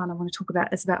first one I want to talk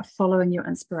about is about following your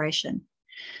inspiration.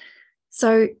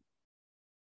 So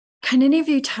can any of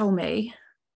you tell me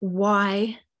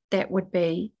why that would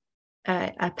be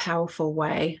a powerful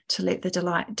way to let the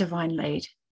divine lead,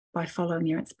 by following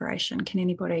your inspiration? Can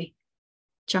anybody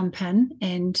jump in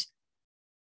and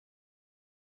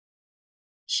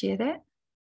share that?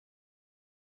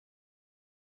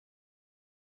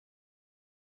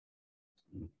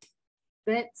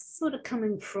 That's sort of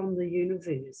coming from the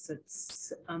universe.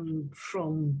 It's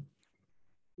from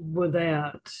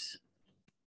without,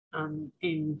 and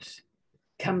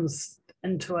comes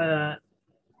into our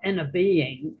inner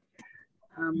being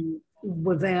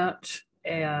without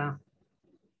our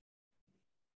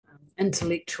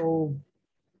intellectual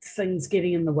things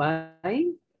getting in the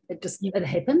way. It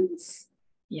happens.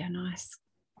 Yeah, nice.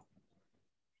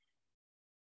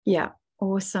 Yeah,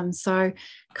 awesome. So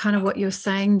kind of what you're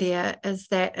saying there is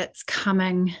that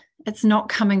it's not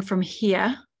coming from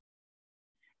here,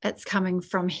 it's coming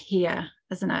from here,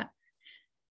 isn't it?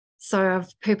 So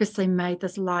I've purposely made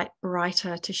this light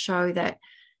brighter to show that,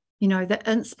 you know, the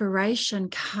inspiration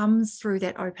comes through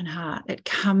that open heart. It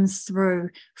comes through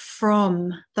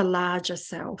from the larger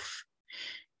self.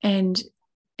 And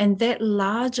that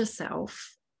larger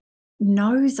self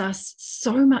knows us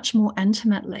so much more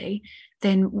intimately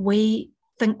than we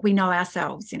think we know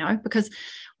ourselves, you know, because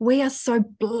we are so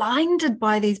blinded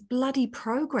by these bloody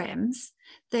programs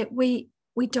that we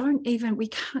can't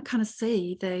kind of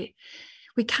see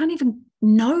we can't even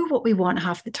know what we want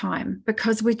half the time,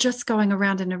 because we're just going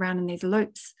around and around in these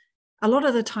loops. A lot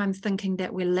of the time thinking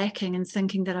that we're lacking, and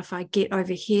thinking that if I get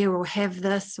over here or have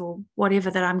this or whatever,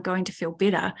 that I'm going to feel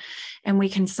better. And we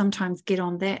can sometimes get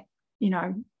on that, you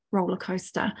know, roller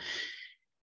coaster.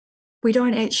 We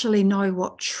don't actually know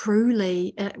what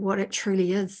it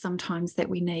truly is sometimes that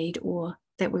we need, or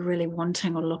that we're really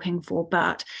wanting or looking for.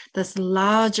 But this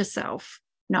larger self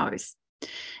knows,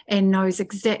 and knows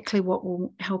exactly what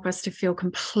will help us to feel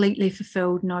completely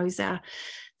fulfilled, knows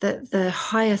the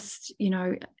highest, you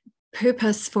know,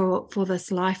 purpose for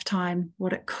this lifetime,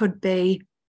 what it could be.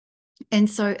 And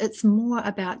so it's more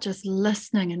about just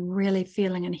listening and really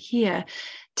feeling in here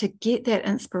to get that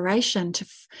inspiration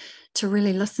to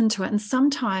really listen to it. And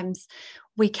sometimes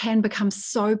we can become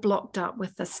so blocked up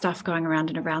with this stuff going around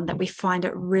and around that we find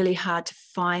it really hard to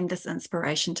find this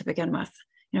inspiration to begin with.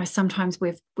 You know, sometimes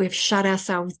we've shut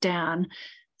ourselves down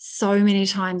so many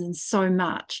times and so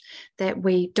much that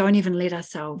we don't even let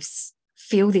ourselves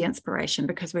feel the inspiration,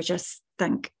 because we just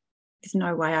think there's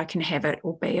no way I can have it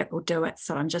or be it or do it.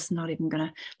 So I'm just not even going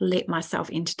to let myself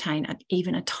entertain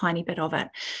even a tiny bit of it.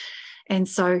 And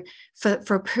so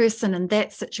for a person in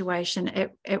that situation,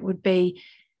 it would be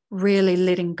really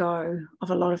letting go of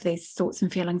a lot of these thoughts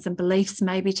and feelings and beliefs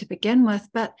maybe to begin with.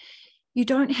 But you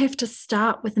don't have to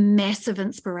start with massive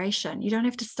inspiration. You don't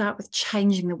have to start with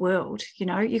changing the world. You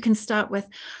know, you can start with,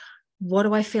 what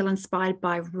do I feel inspired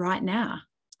by right now?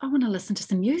 I want to listen to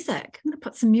some music. I'm going to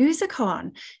put some music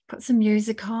on.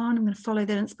 I'm going to follow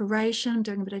that inspiration. I'm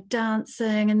doing a bit of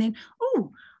dancing. And then,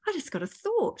 oh, I just got a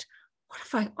thought. What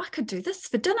if I could do this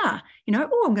for dinner? You know,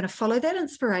 oh, I'm going to follow that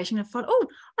inspiration.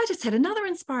 I just had another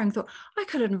inspiring thought. I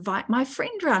could invite my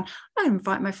friend around. I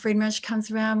invite my friend around. She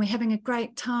comes around. We're having a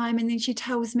great time. And then she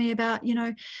tells me about, you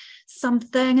know,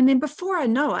 something. And then before I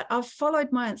know it, I've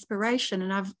followed my inspiration,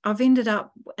 and I've ended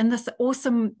up in this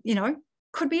awesome, you know,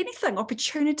 could be anything,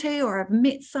 opportunity, or I've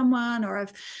met someone, or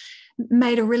I've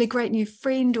made a really great new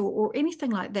friend, or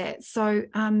anything like that. So,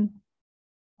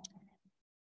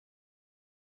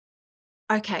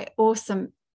 okay,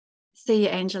 awesome. See you,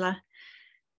 Angela.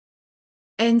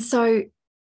 And so,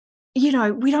 you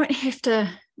know, we don't have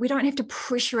to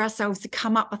pressure ourselves to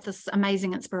come up with this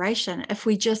amazing inspiration. If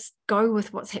we just go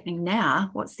with what's happening now,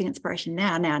 what's the inspiration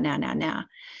now,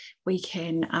 we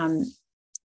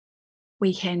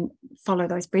can follow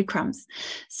those breadcrumbs.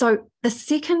 So the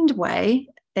second way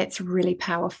that's really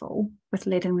powerful with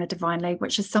letting the divine lead,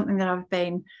 which is something that I've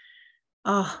been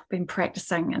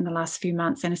practicing in the last few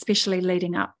months, and especially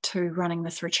leading up to running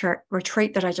this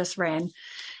retreat that I just ran.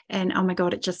 And oh my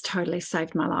God, it just totally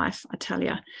saved my life, I tell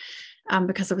you,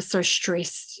 because I was so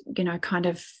stressed, you know, kind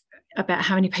of about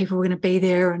how many people were going to be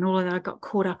there and all of that. I got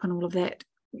caught up in all of that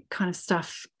kind of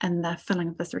stuff in the filling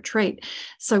of this retreat.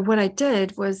 So what I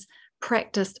did was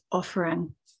practiced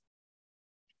offering.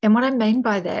 And what I mean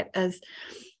by that is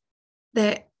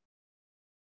that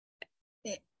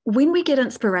when we get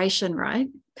inspiration, right,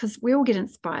 because we all get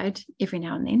inspired every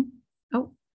now and then.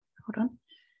 Oh, hold on.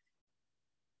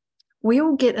 We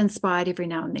all get inspired every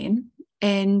now and then.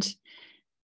 And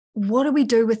what do we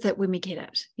do with it when we get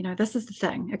it? You know, this is the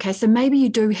thing. Okay, so maybe you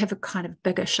do have a kind of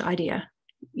biggish idea.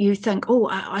 You think, oh,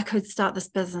 I could start this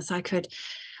business. I could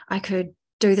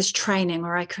do this training,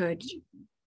 or I could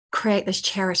create this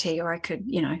charity, or I could,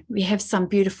 you know, we have some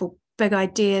beautiful big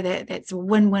idea that's a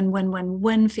win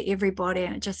for everybody,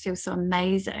 and it just feels so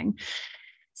amazing.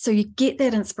 So you get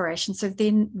that inspiration. So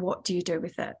then what do you do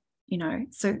with it? You know,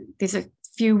 so there's a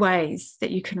few ways that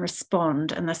you can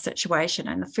respond in this situation.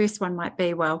 And the first one might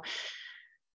be, well,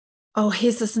 oh,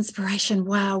 here's this inspiration.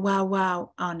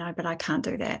 Wow. Oh no, but I can't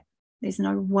do that. There's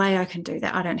no way I can do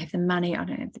that. I don't have the money. I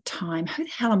don't have the time. Who the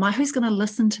hell am I? Who's going to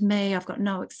listen to me? I've got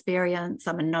no experience.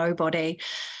 I'm a nobody.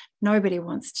 Nobody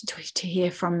wants to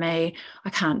hear from me. I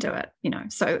can't do it. You know,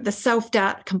 so the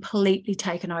self-doubt completely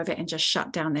taken over and just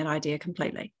shut down that idea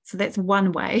completely. So that's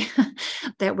one way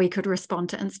that we could respond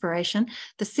to inspiration.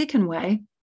 The second way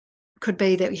could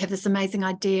be that we have this amazing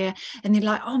idea and they're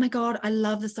like, oh my God, I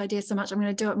love this idea so much. I'm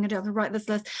going to do it. I'm going to write this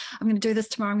list. I'm going to do this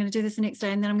tomorrow. I'm going to do this the next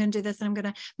day. And then I'm going to do this. And I'm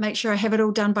going to make sure I have it all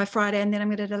done by Friday. And then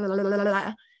I'm going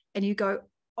to, and you go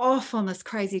off on this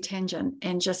crazy tangent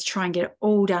and just try and get it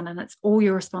all done. And it's all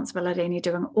your responsibility and you're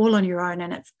doing it all on your own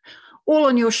and it's all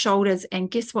on your shoulders.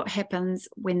 And guess what happens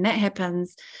when that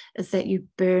happens is that you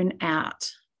burn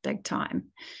out big time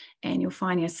and you'll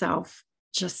find yourself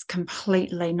just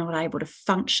completely not able to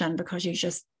function because you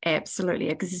just absolutely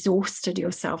exhausted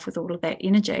yourself with all of that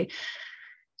energy.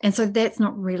 And so that's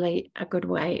not really a good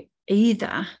way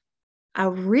either. A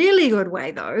really good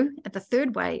way, though, the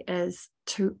third way is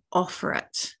to offer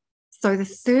it. So the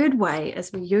third way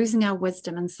is we're using our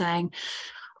wisdom and saying,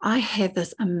 I have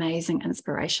this amazing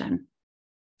inspiration.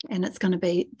 And it's going to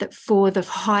be that for the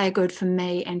higher good for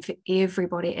me and for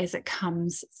everybody as it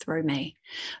comes through me.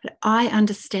 But I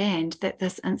understand that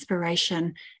this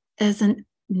inspiration isn't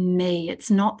me.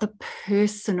 It's not the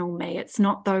personal me. It's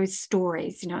not those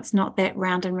stories. You know, it's not that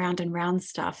round and round and round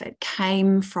stuff. It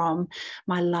came from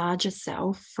my larger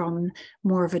self, from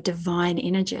more of a divine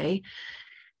energy.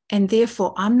 And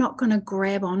therefore, I'm not going to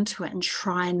grab onto it and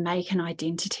try and make an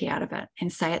identity out of it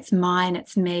and say, it's mine,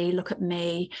 it's me, look at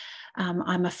me.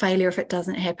 I'm a failure if it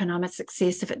doesn't happen. I'm a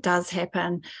success if it does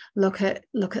happen. Look at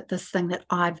this thing that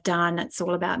I've done. It's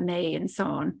all about me and so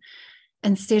on.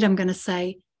 Instead, I'm going to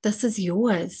say, this is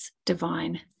yours,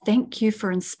 divine. Thank you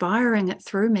for inspiring it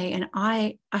through me. And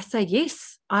I say,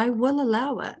 yes, I will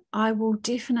allow it. I will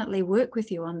definitely work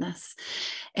with you on this.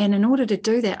 And in order to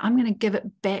do that, I'm going to give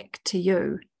it back to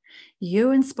you.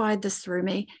 You inspired this through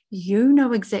me. You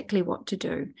know exactly what to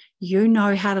do. You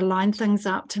know how to line things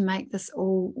up to make this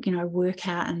all, you know, work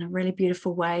out in a really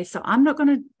beautiful way. So I'm not going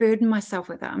to burden myself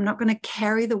with it. I'm not going to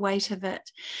carry the weight of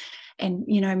it and,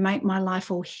 you know, make my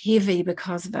life all heavy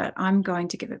because of it. I'm going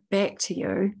to give it back to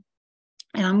you.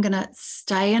 And I'm going to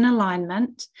stay in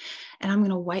alignment and I'm going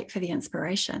to wait for the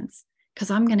inspirations because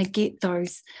I'm going to get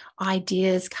those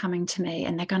ideas coming to me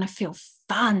and they're going to feel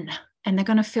fun. And they're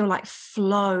going to feel like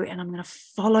flow and I'm going to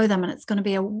follow them and it's going to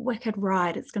be a wicked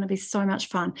ride. It's going to be so much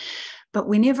fun. But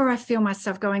whenever I feel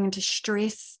myself going into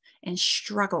stress and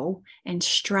struggle and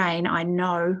strain, I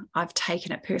know I've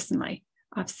taken it personally.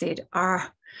 I've said,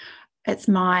 it's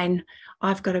mine.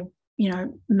 I've got to, you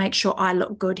know, make sure I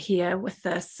look good here with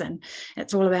this and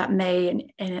it's all about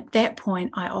me. And at that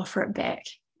point, I offer it back.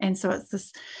 And so it's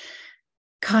this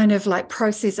kind of like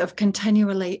process of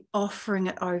continually offering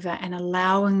it over and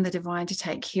allowing the divine to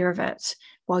take care of it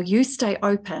while you stay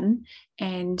open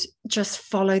and just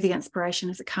follow the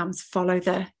inspiration as it comes, follow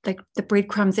the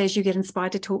breadcrumbs as you get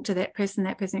inspired to talk to that person,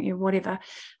 you know, whatever.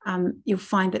 You'll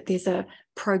find that there's a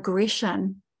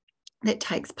progression that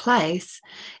takes place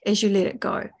as you let it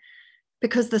go.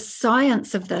 Because the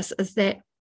science of this is that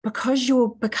because you're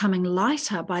becoming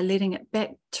lighter by letting it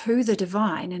back to the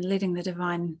divine and letting the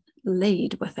divine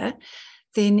lead with it,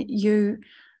 then you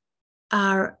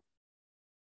are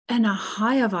in a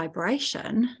higher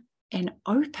vibration and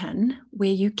open where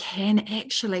you can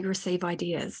actually receive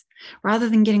ideas rather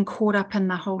than getting caught up in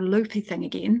the whole loopy thing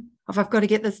again of I've got to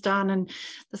get this done and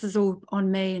this is all on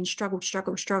me and struggle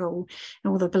and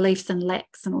all the beliefs and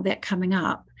lacks and all that coming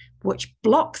up, which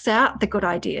blocks out the good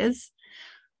ideas.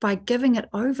 By giving it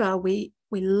over, we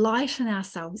lighten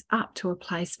ourselves up to a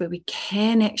place where we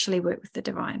can actually work with the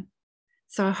divine.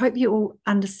 So I hope you all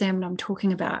understand what I'm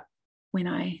talking about when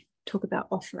I talk about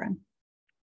offering.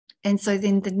 And so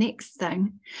then the next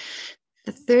thing,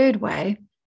 the third way,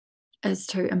 is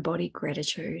to embody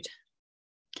gratitude.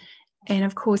 And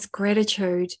of course,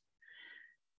 gratitude,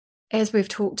 as we've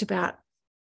talked about,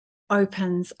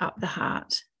 opens up the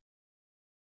heart.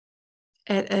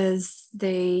 It is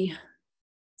the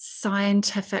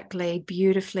scientifically,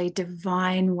 beautifully,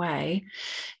 divine way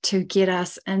to get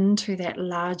us into that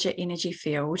larger energy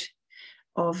field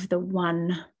of the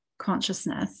one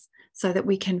consciousness, so that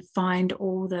we can find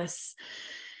all this,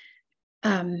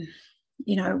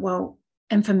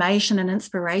 information and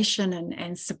inspiration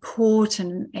and support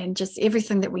and just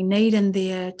everything that we need in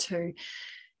there to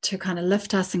kind of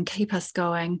lift us and keep us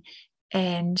going.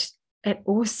 And it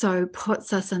also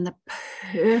puts us in the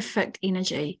perfect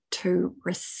energy to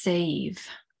receive.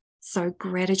 So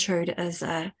gratitude is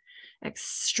a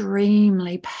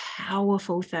extremely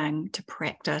powerful thing to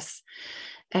practice.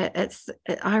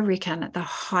 I reckon, at the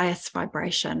highest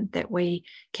vibration that we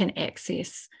can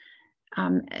access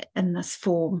in this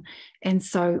form. And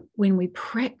so when we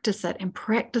practice it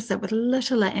with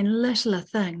littler and littler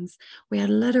things, we are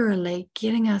literally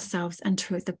getting ourselves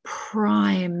into the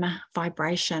prime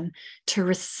vibration to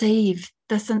receive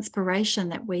this inspiration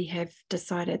that we have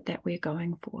decided that we're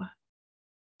going for.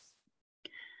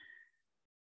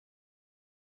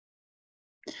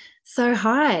 So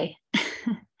hi,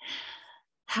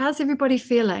 how's everybody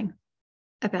feeling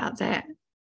about that?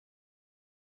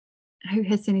 Who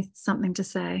has something to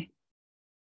say?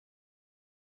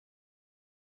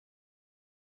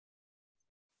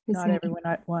 Not everyone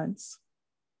at once.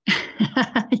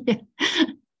 Yeah. I'll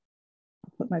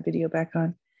put my video back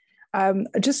on.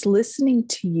 Just listening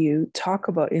to you talk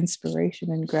about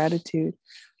inspiration and gratitude,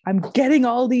 I'm getting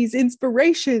all these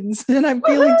inspirations and I'm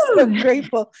feeling so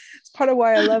grateful. It's part of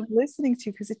why I love listening to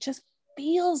you, because it just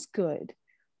feels good.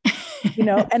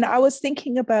 And I was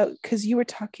thinking about, because you were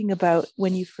talking about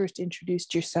when you first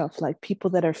introduced yourself, like people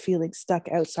that are feeling stuck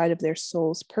outside of their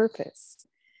soul's purpose.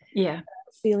 Yeah.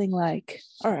 Feeling like,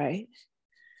 all right,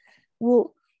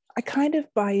 well, I kind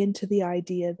of buy into the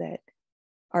idea that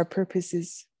our purpose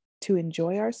is to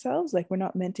enjoy ourselves. Like, we're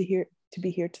not meant to be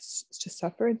here to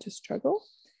suffer and to struggle.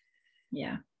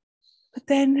 Yeah. But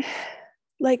then,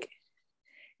 like,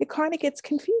 it kind of gets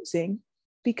confusing,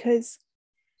 because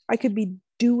I could be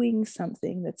doing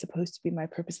something that's supposed to be my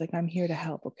purpose. Like, I'm here to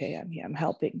help. Okay, I'm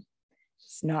helping.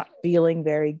 It's not feeling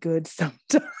very good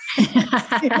sometimes. You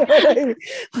know what I mean?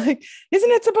 Like,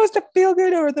 isn't it supposed to feel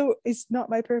good, or it's not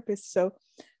my purpose? So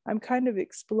I'm kind of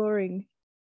exploring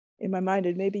in my mind,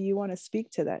 and maybe you want to speak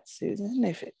to that, Susan,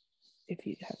 if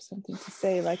you have something to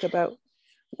say, like, about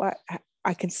why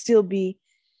I can still be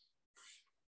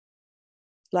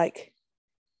like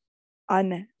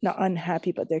not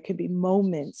unhappy, but there can be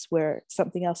moments where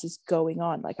something else is going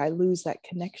on. Like, I lose that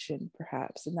connection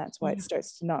perhaps, and that's why it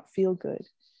starts to not feel good.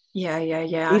 Yeah.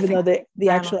 Even though the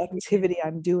actual activity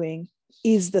I'm doing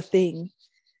is the thing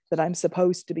that I'm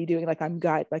supposed to be doing. Like,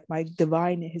 like my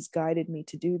divine has guided me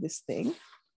to do this thing.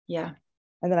 Yeah.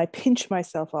 And then I pinch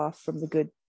myself off from the good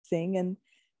thing and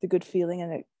the good feeling,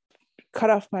 and I cut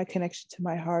off my connection to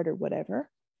my heart or whatever.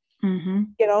 Mm-hmm.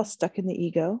 Get all stuck in the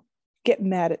ego, get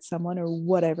mad at someone or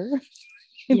whatever,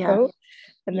 you know,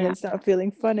 and then it's not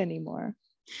feeling fun anymore.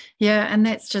 Yeah, and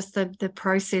that's just the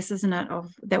process, isn't it,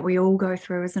 of that we all go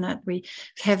through, isn't it? We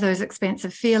have those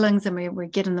expansive feelings and we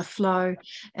get in the flow,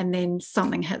 and then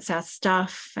something hits our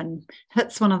stuff and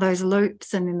hits one of those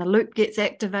loops, and then the loop gets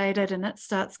activated and it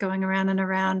starts going around and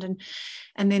around,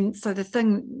 and then so the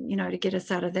thing, to get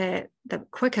us out of that the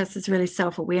quickest is really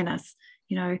self-awareness.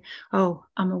 Oh,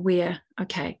 I'm aware.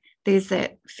 Okay, there's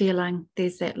that feeling,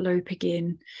 there's that loop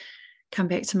again. Come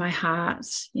back to my heart,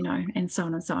 and so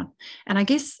on and so on. And I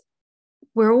guess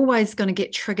we're always going to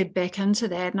get triggered back into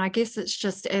that. And I guess it's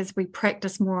just as we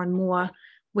practice more and more,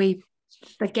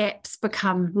 the gaps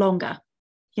become longer,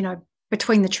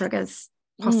 between the triggers,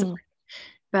 possibly.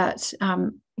 But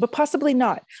possibly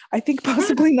not. I think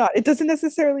possibly not. It doesn't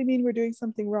necessarily mean we're doing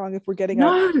something wrong if we're getting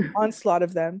an onslaught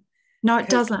of them. No, it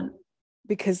doesn't.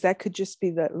 Because that could just be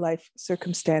the life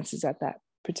circumstances at that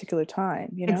particular time,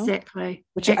 Exactly.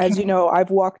 Which, as you know,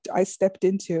 I stepped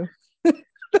into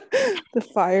the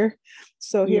fire,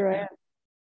 so here I am.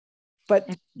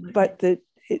 But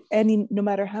no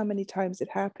matter how many times it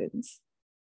happens,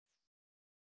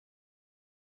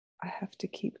 I have to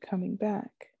keep coming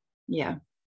back. Yeah,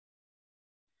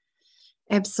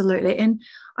 absolutely. And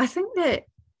I think that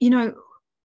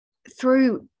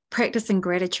through practicing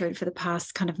gratitude for the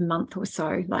past kind of month or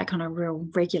so, like on a real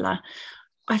regular,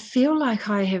 I feel like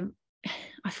I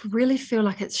really feel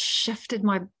like it's shifted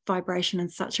my vibration in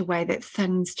such a way that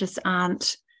things just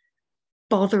aren't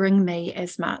bothering me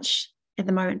as much at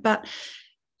the moment. But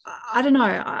I don't know.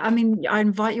 I mean, I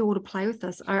invite you all to play with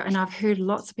this. And I've heard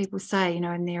lots of people say,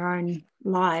 in their own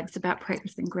lives about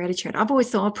practicing gratitude. I've always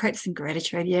thought, practicing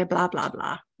gratitude, yeah, blah, blah,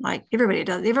 blah. Like everybody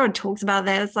does. Everyone talks about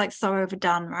that. It's like so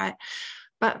overdone, right?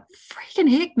 But freaking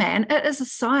heck, man, it is a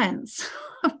science.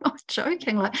 I'm not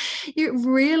joking. Like, it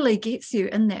really gets you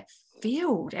in that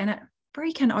field, and it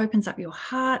freaking opens up your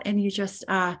heart, and you just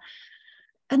are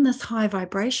in this high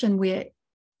vibration where, I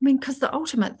mean, because the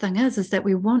ultimate thing is that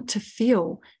we want to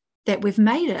feel that we've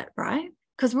made it, right?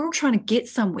 Because we're all trying to get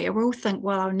somewhere. We all think,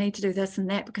 well, I need to do this and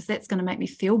that because that's going to make me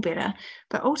feel better.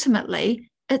 But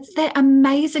ultimately, it's that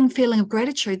amazing feeling of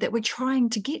gratitude that we're trying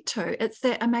to get to. It's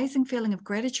that amazing feeling of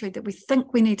gratitude that we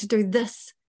think we need to do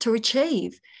this to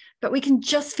achieve, but we can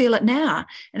just feel it now.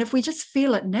 And if we just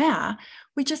feel it now,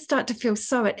 we just start to feel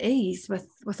so at ease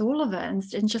with all of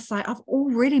it, and just like, I've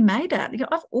already made it.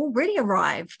 I've already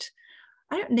arrived.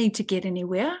 I don't need to get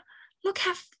anywhere. Look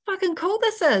how fucking cool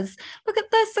this is. Look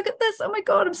at this. Look at this. Oh my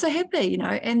God, I'm so happy,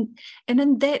 and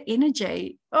in that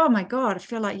energy, oh my God, I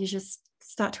feel like you just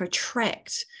start to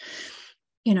attract,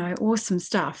 awesome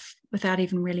stuff without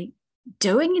even really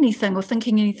doing anything or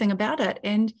thinking anything about it.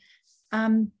 And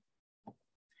I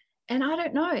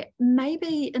don't know,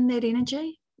 maybe in that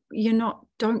energy,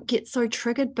 don't get so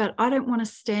triggered, but I don't want to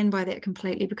stand by that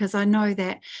completely, because I know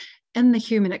that in the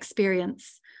human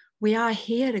experience, we are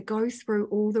here to go through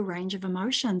all the range of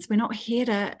emotions. We're not here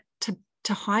to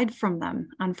hide from them,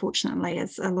 unfortunately,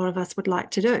 as a lot of us would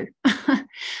like to do.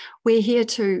 We're here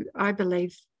to, I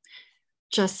believe,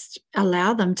 just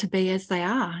allow them to be as they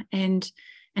are and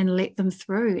let them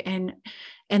through. And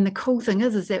the cool thing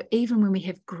is that even when we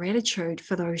have gratitude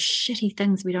for those shitty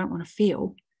things we don't want to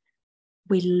feel,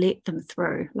 we let them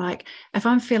through. Like, if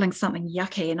I'm feeling something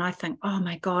yucky and I think, oh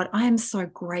my God, I am so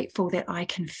grateful that I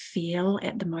can feel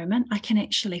at the moment. I can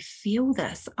actually feel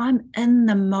this. I'm in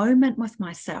the moment with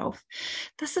myself.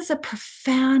 This is a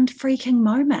profound freaking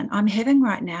moment I'm having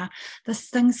right now. This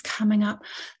thing's coming up.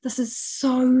 This is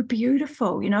so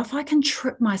beautiful. If I can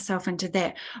trip myself into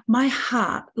that, my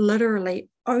heart literally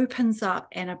opens up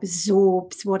and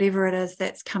absorbs whatever it is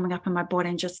that's coming up in my body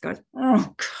and just goes,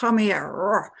 oh, come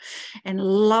here, and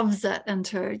loves it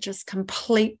into just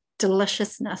complete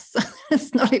deliciousness.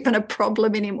 It's not even a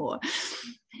problem anymore,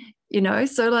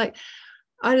 so like,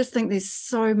 I just think there's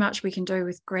so much we can do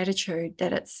with gratitude,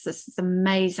 that it's this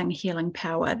amazing healing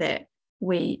power that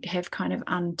we have kind of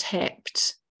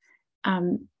untapped.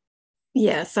 So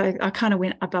I kind of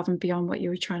went above and beyond what you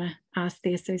were trying to ask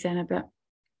there, Susanna, but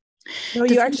no,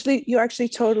 you actually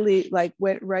totally like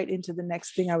went right into the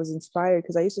next thing. I was inspired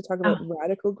because I used to talk about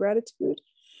radical gratitude,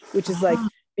 which is like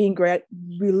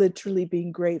literally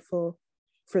being grateful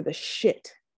for the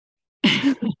shit.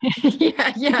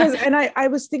 yeah. Because, and I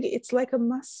was thinking it's like a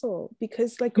muscle,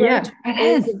 because like gratitude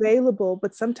is available,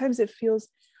 but sometimes it feels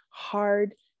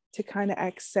hard to kind of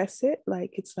access it.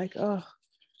 Like, it's like,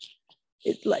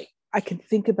 like I can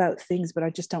think about things, but I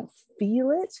just don't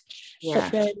feel it. Yeah.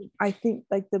 But then I think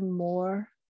like the more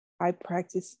I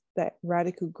practice that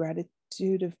radical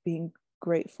gratitude of being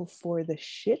grateful for the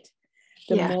shit,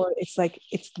 the more it's like,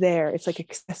 it's there. It's like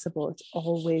accessible. It's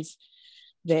always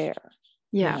there.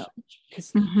 Yeah.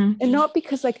 Because and not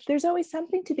because like there's always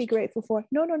something to be grateful for.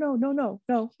 No.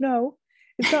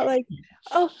 It's not like,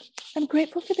 oh, I'm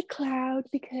grateful for the cloud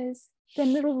because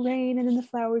then it'll rain and then the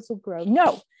flowers will grow.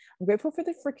 No. I'm grateful for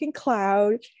the freaking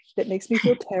cloud that makes me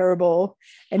feel terrible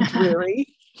and dreary.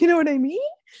 You know what I mean?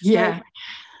 Yeah.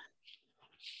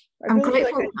 Like, I'm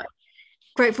grateful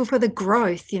for the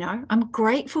growth, I'm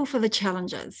grateful for the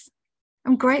challenges.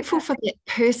 I'm grateful for that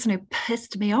person who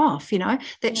pissed me off,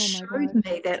 that showed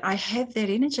me that I have that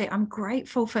energy. I'm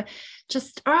grateful for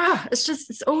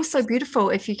it's all so beautiful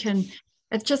if you can.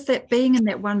 It's just that being in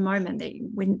that one moment,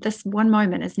 when this one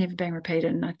moment is never being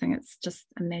repeated. And I think it's just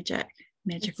a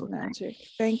magical magic.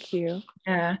 Thank you.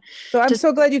 Yeah. So I'm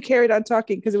so glad you carried on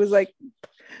talking, because it was like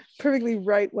perfectly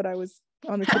right what I was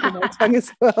on the tip of my tongue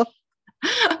as well.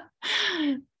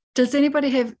 Did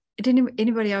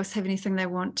anybody else have anything they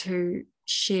want to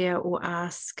share or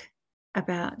ask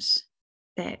about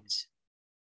that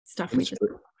stuff we just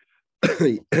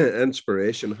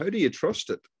inspiration? How do you trust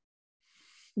it?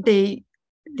 The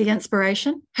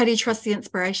inspiration? How do you trust the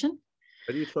inspiration?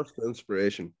 How do you trust the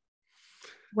inspiration?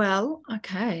 Well,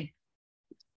 okay.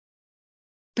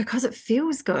 Because it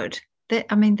feels good.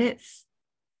 That's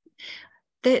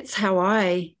how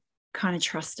I kind of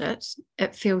trust it.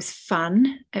 It feels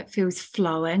fun. It feels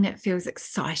flowing. It feels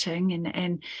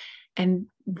exciting. And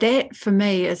that for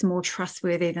me is more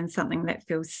trustworthy than something that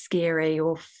feels scary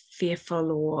or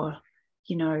fearful or,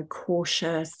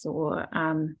 cautious or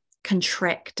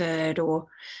contracted or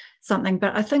something.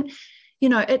 But I think,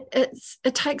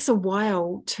 it takes a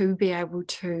while to be able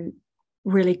to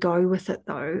really go with it,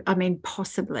 though. I mean,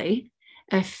 possibly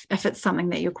if it's something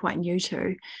that you're quite new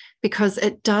to, because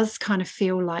it does kind of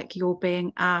feel like you're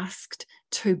being asked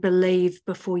to believe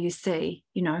before you see,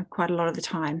 quite a lot of the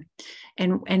time.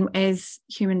 And as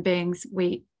human beings,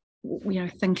 we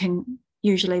thinking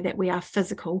usually that we are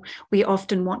physical, we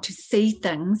often want to see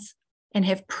things and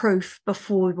have proof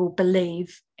before we will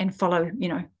believe and follow,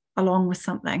 along with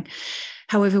something.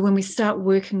 However, when we start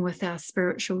working with our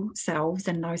spiritual selves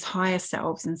and those higher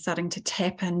selves and starting to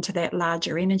tap into that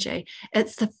larger energy,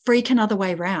 it's the freaking other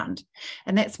way around.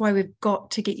 And that's why we've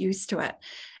got to get used to it.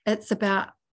 It's about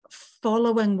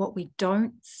following what we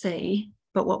don't see,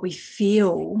 but what we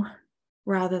feel,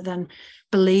 rather than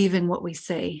believing what we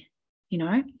see,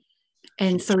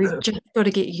 And so we've just got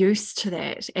to get used to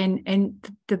that. And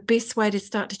the best way to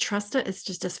start to trust it is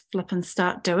just flip and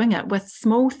start doing it with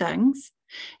small things.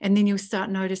 And then you'll start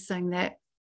noticing that,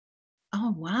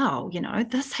 oh, wow,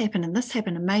 this happened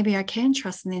and maybe I can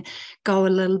trust, and then go a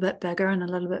little bit bigger and a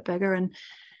little bit bigger. And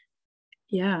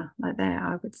yeah, like that,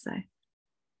 I would say.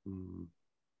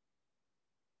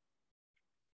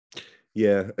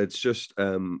 Yeah, it's just,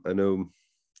 I know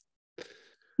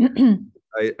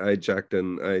I jacked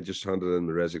in, I just handed in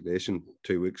the resignation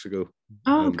 2 weeks ago.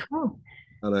 Oh, cool.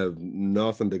 And I have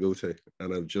nothing to go to.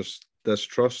 And I've just this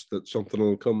trust that something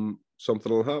will come,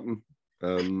 something will happen.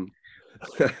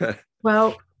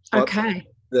 Well, okay.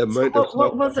 The amount of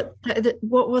what was it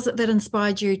that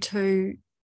inspired you to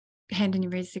hand in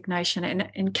your resignation?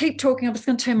 And keep talking. I'm just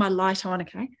going to turn my light on,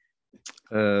 okay?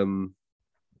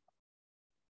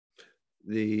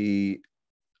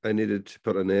 I needed to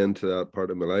put an end to that part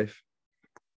of my life.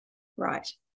 Right.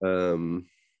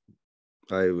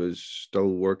 I was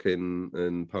still working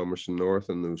in Palmerston North,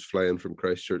 and I was flying from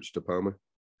Christchurch to Palma.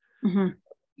 Mm-hmm.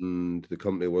 And the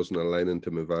company wasn't aligning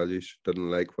to my values. Didn't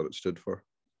like what it stood for.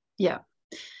 Yeah.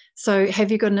 So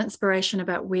have you got an inspiration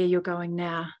about where you're going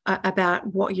now, about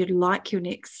what you'd like your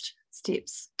next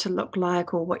steps to look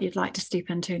like, or what you'd like to step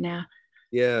into now?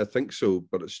 Yeah, I think so.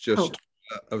 But it's just, cool.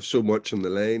 I've so much on the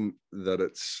line that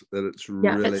it's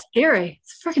really, it's scary.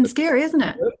 It's freaking scary, isn't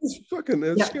it? It's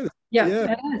scary. Yeah,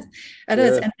 it is. It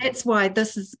is. And that's why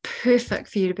this is perfect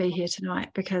for you to be here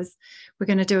tonight, because we're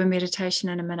going to do a meditation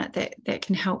in a minute that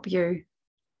can help you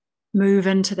move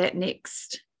into that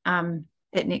next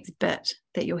bit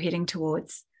that you're heading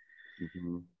towards.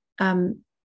 Mm-hmm.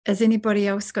 Has anybody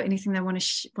else got anything they want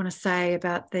to say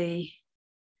about the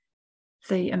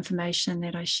information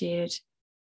that I shared?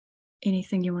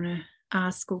 Anything you want to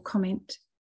ask or comment?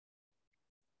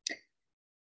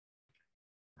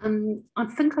 I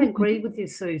think I agree with you,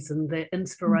 Susan, that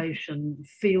inspiration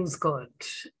feels good.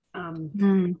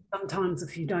 Sometimes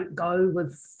if you don't go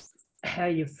with how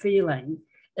you're feeling,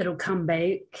 it'll come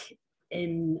back,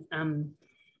 and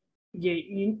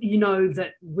you know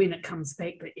that when it comes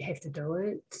back that you have to do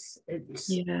it.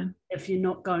 If you're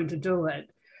not going to do it,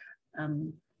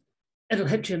 it'll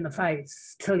hit you in the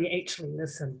face till you actually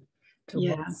listen to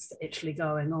what's actually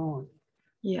going on.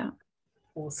 Yeah.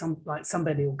 Or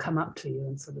somebody will come up to you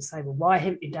and sort of say, well, why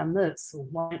haven't you done this? Or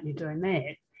why aren't you doing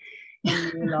that?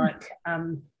 And you're like, I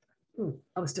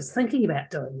was just thinking about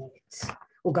doing that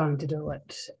or going to do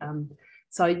it.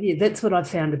 So yeah, that's what I've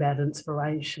found about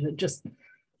inspiration. It just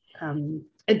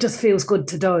feels good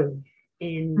to do.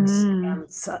 And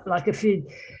so, like if you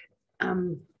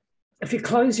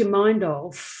close your mind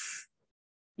off,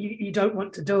 you don't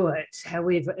want to do it.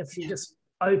 However, if you just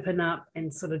open up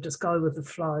and sort of just go with the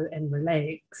flow and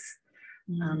relax,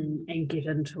 and get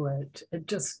into it, it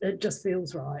just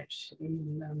feels right.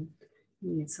 And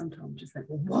sometimes you think,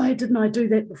 well, why didn't I do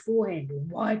that beforehand? Or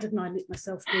why didn't I let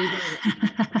myself do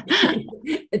that?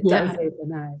 It does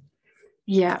happen, eh?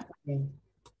 Yeah.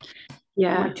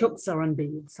 My chooks are in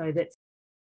bed, so that's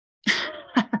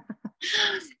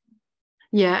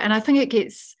and I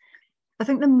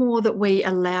think the more that we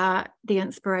allow the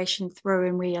inspiration through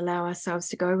and we allow ourselves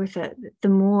to go with it, the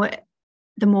more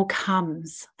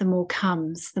comes, and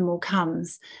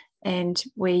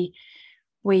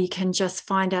we can just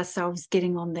find ourselves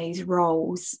getting on these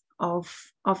rolls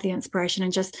of the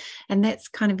inspiration, and that's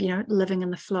kind of living in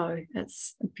the flow.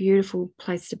 It's a beautiful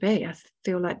place to be. I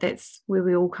feel like that's where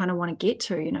we all kind of want to get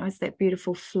to, it's that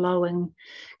beautiful flowing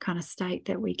kind of state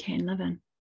that we can live in.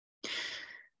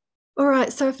 All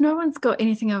right, so if no one's got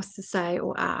anything else to say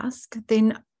or ask,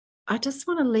 then I just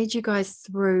want to lead you guys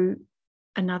through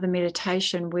another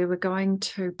meditation where we're going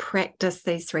to practice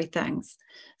these three things.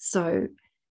 So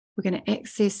we're going to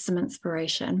access some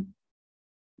inspiration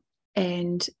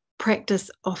and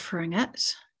practice offering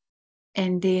it,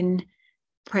 and then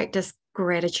practice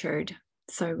gratitude.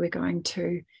 So we're going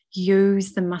to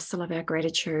use the muscle of our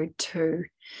gratitude to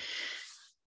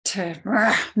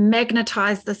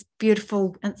magnetize this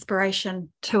beautiful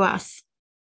inspiration to us.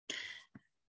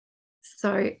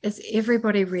 So is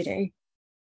everybody ready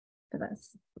for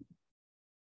this?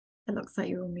 It looks like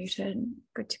you're all muted.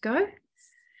 Good to go.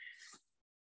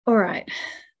 All right.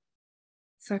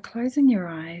 So closing your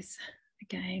eyes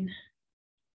again.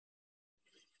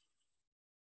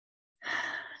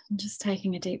 And just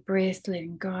taking a deep breath,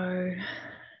 letting go.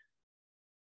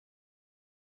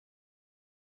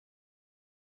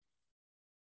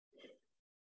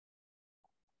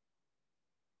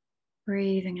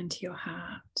 Breathing into your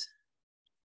heart.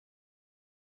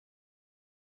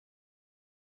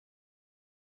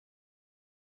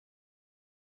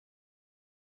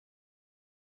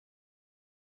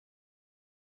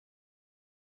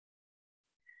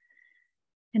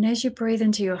 And as you breathe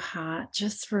into your heart,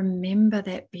 just remember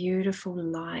that beautiful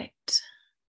light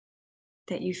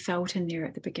that you felt in there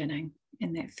at the beginning,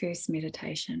 in that first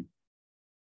meditation.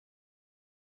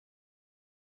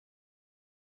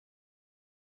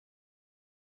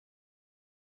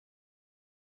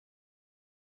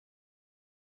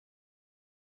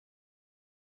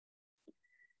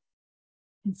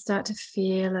 And start to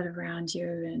feel it around you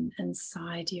and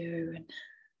inside you, and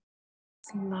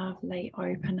this lovely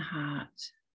open heart.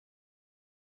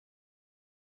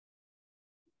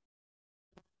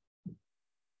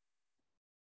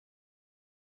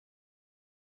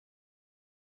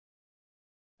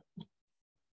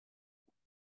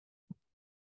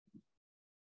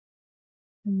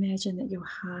 Imagine that your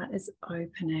heart is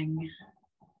opening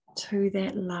to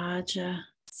that larger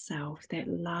self, that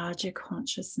larger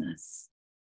consciousness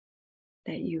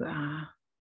that you are.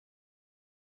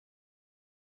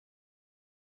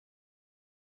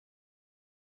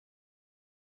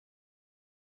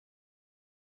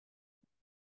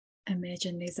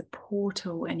 Imagine there's a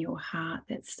portal in your heart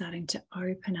that's starting to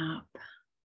open up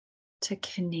to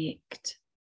connect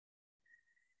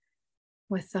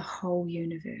with the whole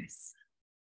universe.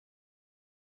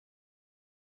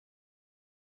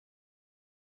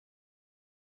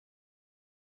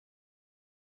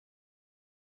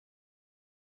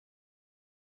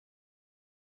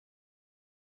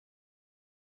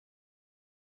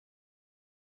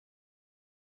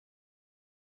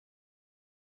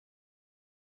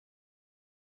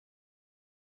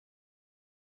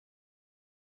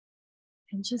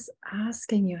 And just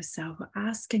asking yourself,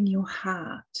 asking your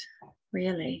heart,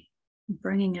 really,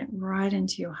 bringing it right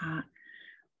into your heart,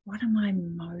 what am I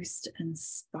most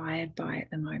inspired by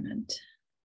at the moment?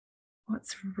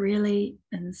 What's really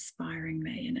inspiring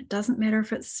me? And it doesn't matter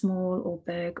if it's small or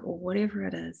big or whatever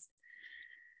it is.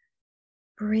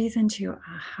 Breathe into your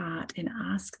heart and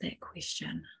ask that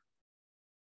question.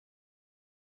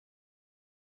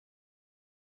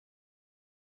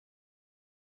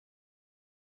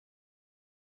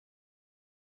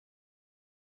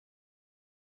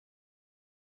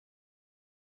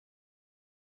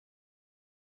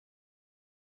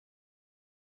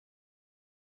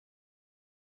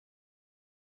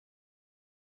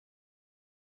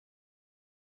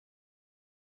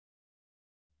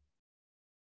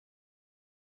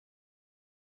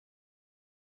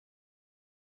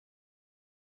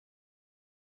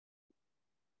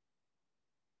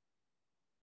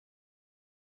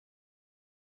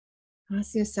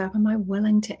 Ask yourself, am I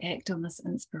willing to act on this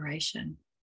inspiration?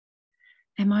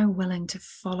 Am I willing to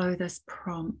follow this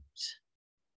prompt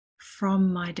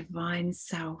from my divine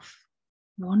self,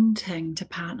 wanting to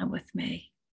partner with me?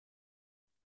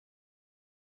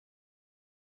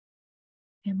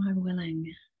 Am I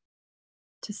willing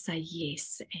to say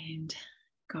yes and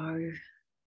go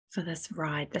for this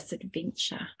ride, this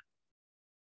adventure?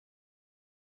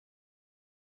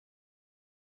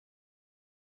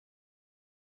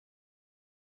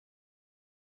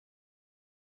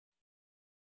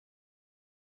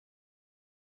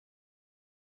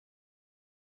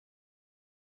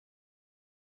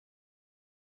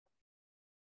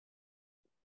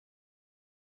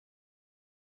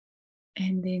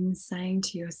 And then saying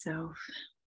to yourself,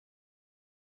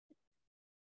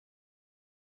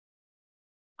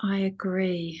 I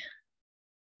agree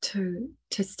to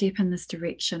step in this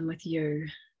direction with you,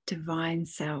 divine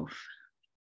self.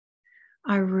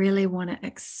 I really want to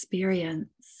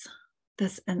experience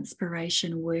this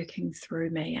inspiration working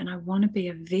through me, and I want to be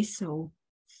a vessel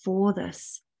for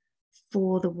this,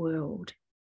 for the world.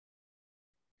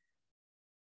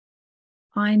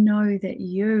 I know that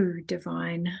you,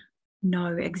 divine,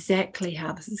 know exactly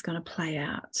how this is going to play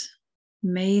out.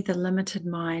 Me, the limited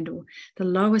mind or the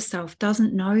lower self,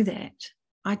 doesn't know that.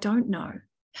 I don't know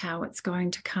how it's going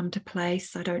to come to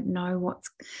place. I don't know what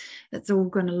it's all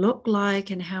going to look like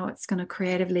and how it's going to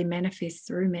creatively manifest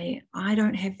through me. I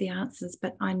don't have the answers,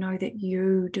 but I know that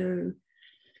you do.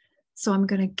 So I'm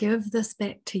going to give this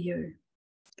back to you.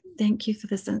 thank you for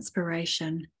this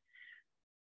inspiration.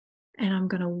 And I'm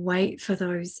going to wait for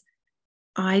those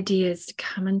ideas to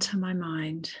come into my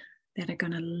mind that are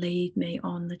going to lead me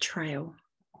on the trail.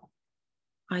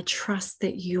 I trust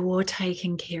that you're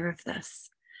taking care of this.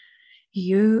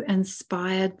 You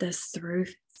inspired this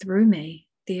through me.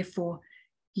 Therefore,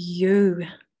 you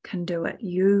can do it.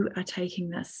 You are taking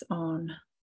this on.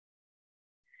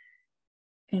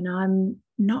 And I'm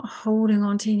not holding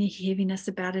on to any heaviness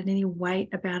about it, any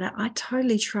weight about it. I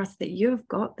totally trust that you've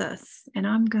got this. And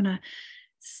I'm going to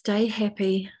stay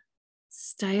happy,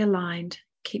 stay aligned,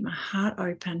 keep my heart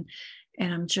open.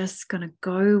 And I'm just going to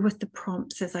go with the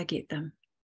prompts as I get them.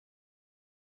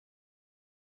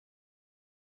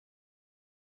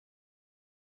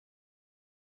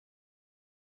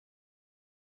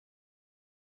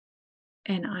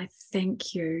 And I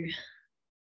thank you.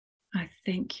 I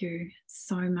thank you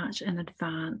so much in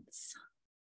advance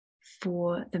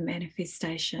for the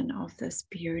manifestation of this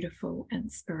beautiful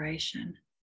inspiration.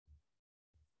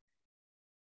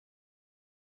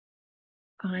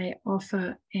 I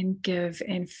offer and give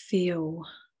and feel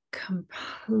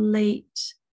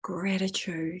complete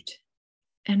gratitude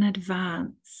in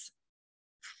advance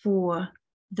for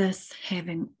this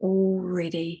having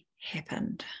already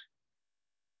happened.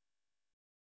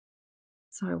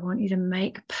 So I want you to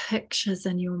make pictures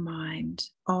in your mind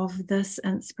of this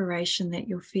inspiration that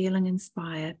you're feeling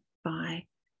inspired by,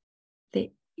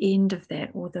 the end of that,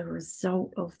 or the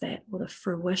result of that, or the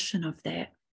fruition of that.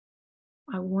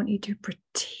 I want you to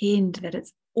pretend that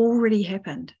it's already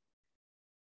happened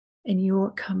and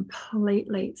you're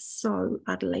completely, so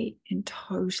utterly and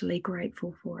totally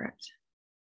grateful for it.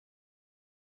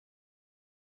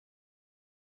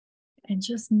 And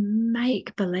just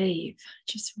make believe,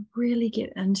 just really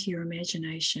get into your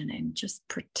imagination and just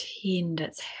pretend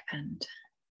it's happened.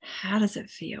 How does it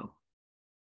feel?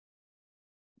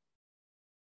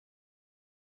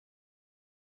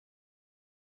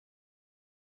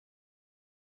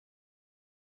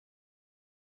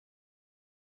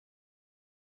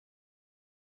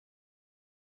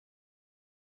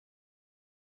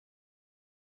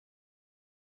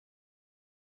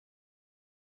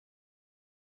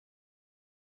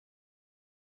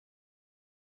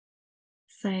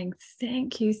 Saying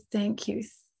thank you, thank you,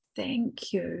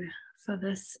 thank you for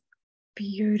this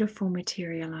beautiful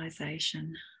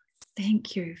materialization.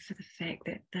 Thank you for the fact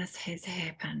that this has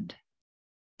happened.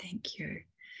 Thank you.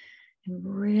 And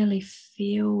really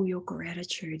feel your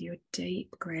gratitude, your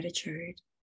deep gratitude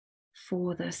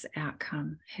for this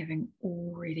outcome having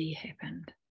already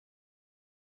happened.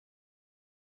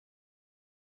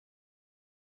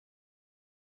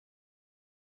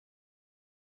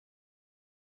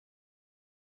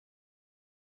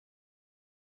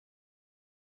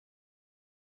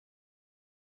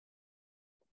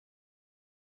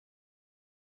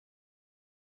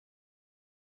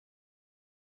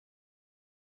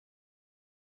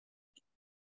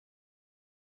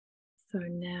 So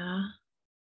now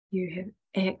you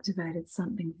have activated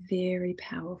something very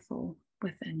powerful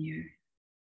within you.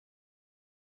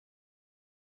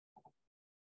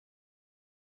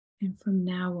 And from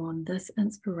now on, this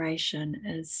inspiration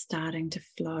is starting to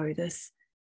flow. This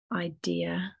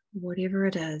idea, whatever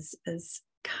it is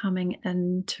coming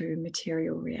into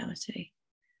material reality.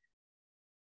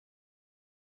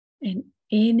 And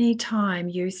any time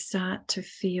you start to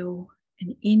feel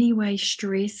in any way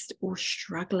stressed or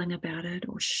struggling about it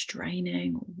or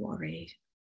straining or worried,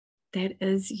 that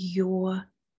is your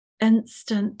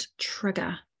instant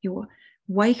trigger, your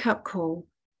wake-up call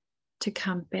to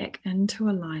come back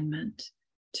into alignment,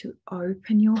 to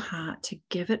open your heart, to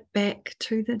give it back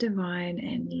to the divine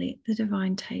and let the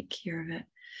divine take care of it,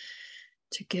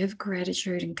 to give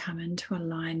gratitude and come into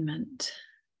alignment,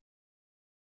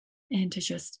 and to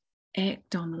just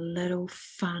act on the little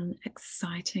fun,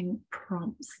 exciting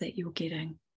prompts that you're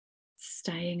getting,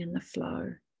 staying in the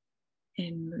flow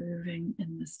and moving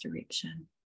in this direction.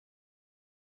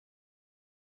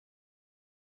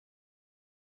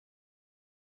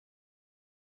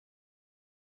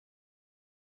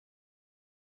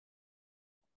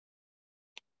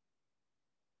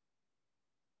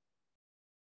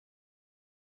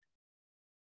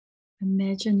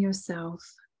 Imagine yourself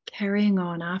carrying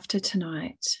on after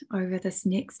tonight over this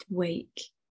next week.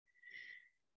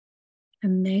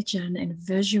 Imagine and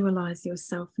visualize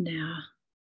yourself now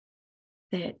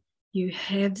that you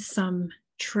have some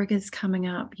triggers coming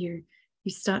up. You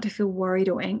start to feel worried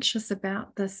or anxious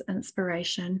about this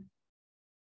inspiration,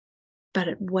 but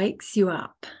it wakes you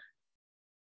up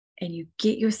and you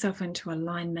get yourself into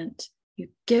alignment. You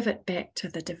give it back to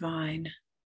the divine.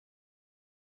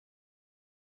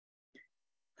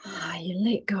 you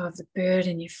let go of the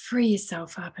burden, you free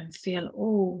yourself up and feel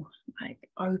all like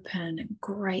open and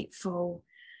grateful.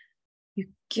 You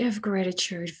give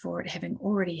gratitude for it having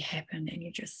already happened, and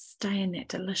you just stay in that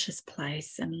delicious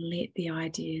place and let the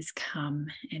ideas come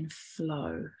and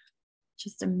flow.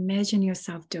 Just imagine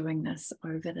yourself doing this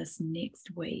over this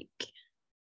next week.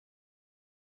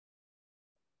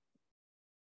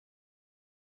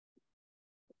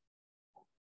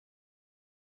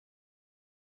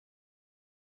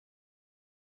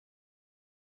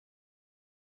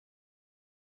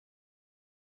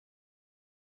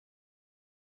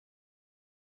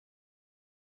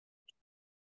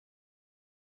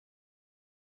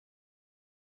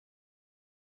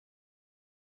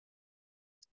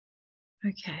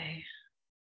 Okay,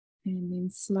 and then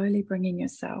slowly bringing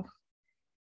yourself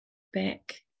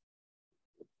back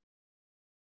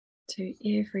to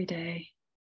everyday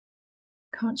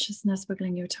consciousness,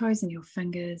 wiggling your toes and your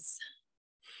fingers,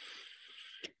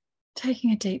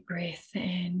 taking a deep breath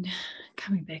and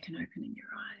coming back and opening your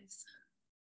eyes.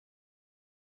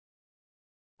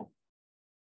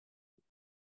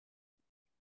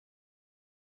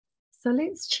 So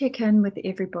let's check in with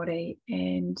everybody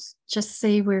and just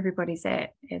see where everybody's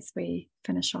at as we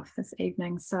finish off this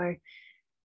evening. So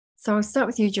I'll start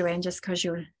with you, Joanne, just because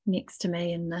you're next to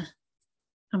me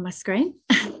on my screen.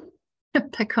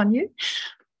 Pick on you.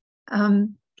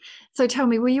 So tell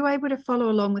me, were you able to follow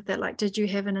along with it? Like, did you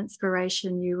have an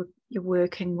inspiration you're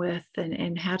working with,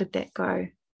 and how did that go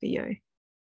for you?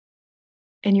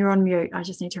 And you're on mute. I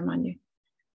just need to remind you.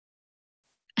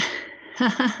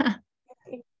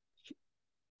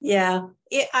 Yeah,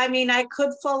 I mean, I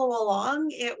could follow along.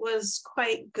 It was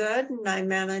quite good, and I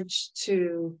managed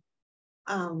to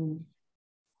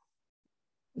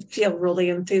feel really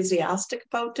enthusiastic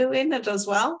about doing it as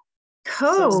well.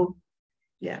 Cool. So,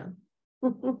 yeah.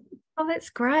 Oh, that's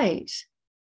great.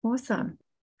 Awesome.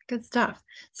 Good stuff.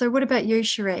 So what about you,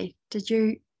 Cherie? Did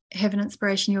you have an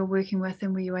inspiration you were working with,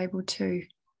 and were you able to?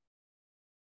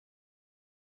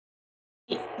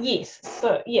 Yes.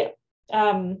 So, yeah.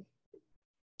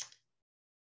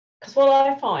 Because what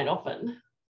I find often,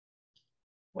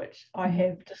 which I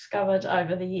have discovered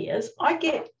over the years, I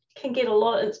can get a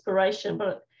lot of inspiration,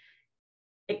 but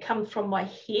it comes from my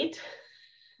head.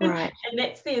 Right. And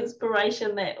that's the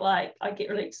inspiration that, like, I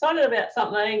get really excited about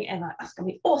something and like, it's going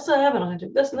to be awesome, and I'm going to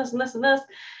do this and this and this and this.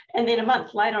 And then a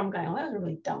month later, I'm going, oh, that was a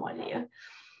really dumb idea.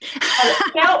 But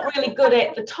it felt really good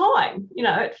at the time. You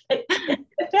know, it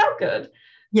felt good.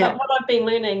 Yeah. But what I've been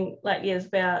learning lately is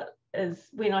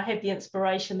when I have the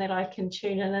inspiration that I can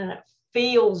tune in and it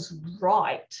feels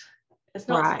right. It's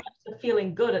not so much the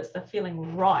feeling good, it's the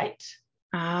feeling right.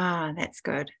 Ah, that's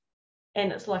good.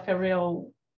 And it's like a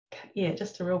real,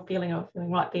 just a real feeling of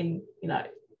feeling right, then, you know,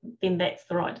 then that's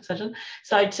the right decision.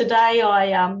 So today I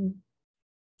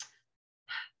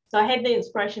had the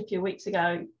inspiration a few weeks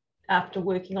ago after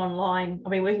working online.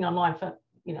 I've been working online for,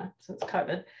 you know, since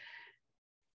COVID,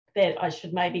 that I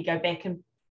should maybe go back and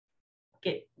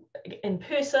get in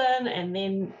person, and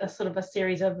then a sort of a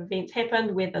series of events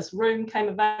happened where this room came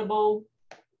available,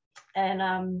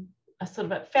 and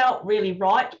it felt really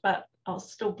right, but I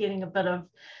was still getting a bit of,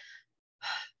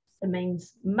 it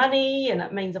means money, and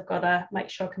it means I've got to make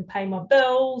sure I can pay my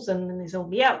bills, and then there's all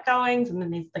the outgoings, and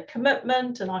then there's the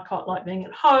commitment, and I quite like being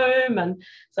at home, and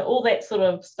so all that sort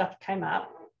of stuff came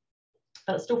up,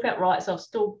 but it still felt right, so I've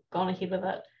still gone ahead with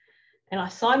it. And I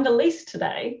signed a lease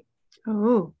today.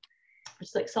 Oh, which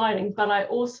is exciting, but I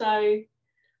also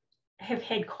have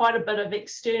had quite a bit of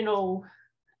external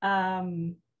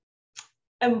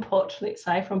input, let's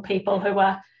say, from people who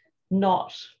are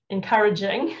not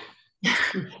encouraging.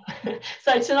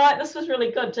 So tonight, this was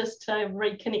really good just to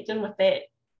reconnect in with that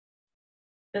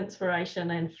inspiration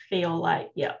and feel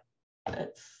like, yeah,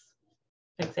 it's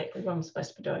exactly what I'm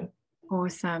supposed to be doing.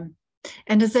 Awesome.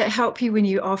 And does that help you when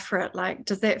you offer it? Like,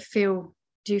 do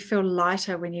you feel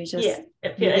lighter when you just... Yeah,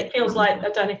 it feels like I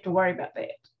don't have to worry about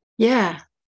that. Yeah.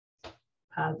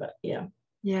 Part of it, yeah.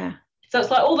 Yeah. So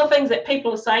it's like all the things that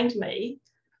people are saying to me,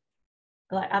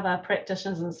 like other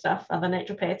practitioners and stuff, other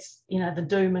naturopaths, you know, the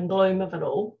doom and gloom of it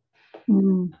all.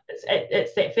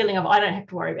 It's that feeling of I don't have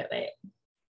to worry about that.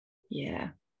 Yeah.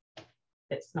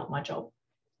 It's not my job.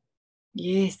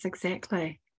 Yes,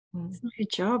 exactly. It's not your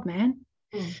job, man.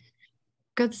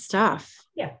 Good stuff.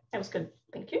 Yeah, that was good.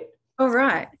 Thank you. All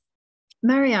right.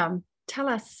 Miriam, tell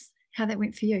us how that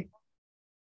went for you.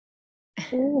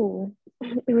 Oh,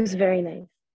 it was very nice.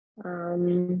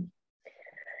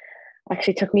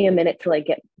 Actually took me a minute to like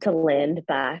get to land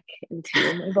back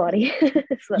into my body.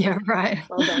 So, yeah, right.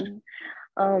 Well done.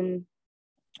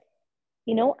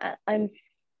 You know, I'm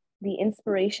the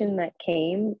inspiration that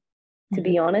came, to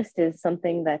be honest, is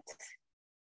something that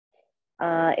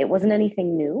it wasn't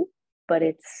anything new, but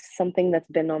it's something that's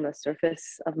been on the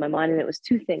surface of my mind. And it was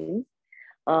two things.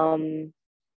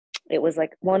 It was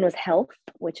like, one was health,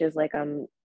 which is like I'm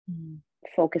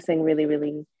focusing really,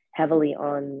 really heavily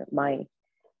on my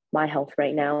health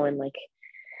right now, and like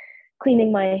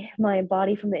cleaning my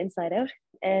body from the inside out.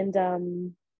 And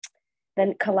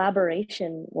then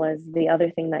collaboration was the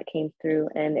other thing that came through,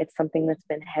 and it's something that's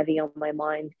been heavy on my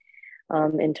mind,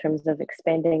 in terms of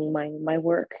expanding my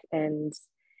work and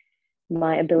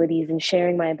my abilities and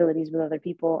sharing my abilities with other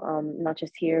people, not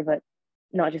just here, but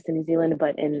not just in New Zealand,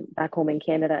 but back home in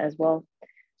Canada as well.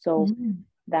 So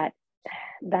that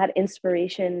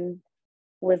inspiration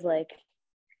was like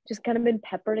just kind of been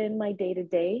peppered in my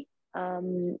day-to-day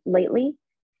lately,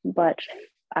 but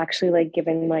actually like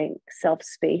giving myself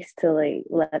space to like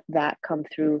let that come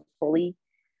through fully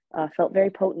felt very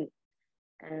potent.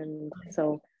 And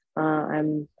so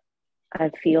I'm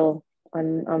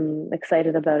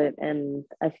excited about it, and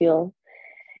I feel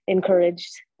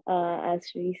encouraged, as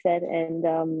she said, and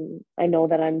I know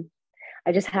that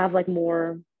I just have like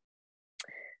more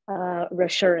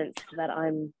reassurance that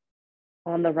I'm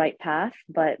on the right path,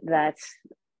 but that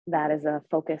is a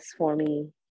focus for me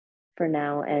for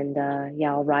now. And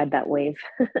yeah, I'll ride that wave.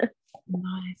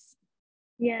 Nice.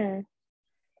 Yeah.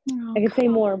 Oh, I could say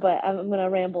more, but I'm gonna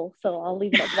ramble, so I'll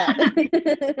leave it at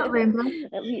that. Not rambling.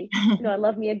 At least, I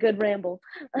love me a good ramble.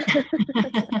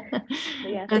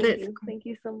 Yeah, thank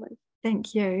you so much.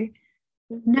 Thank you.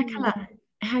 Nicola,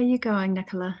 how are you going,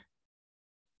 Nicola?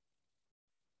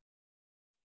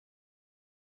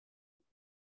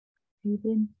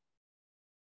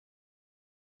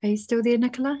 Are you still there,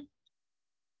 Nicola?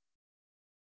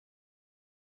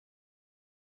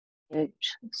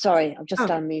 Sorry, I've just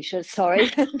unmuted. Sorry,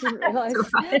 didn't realise.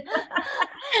 Right.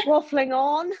 Waffling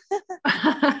on.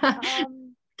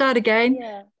 Start again.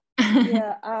 Yeah,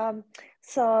 yeah.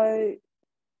 So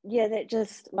yeah, that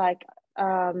just like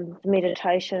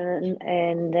meditation,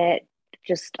 and that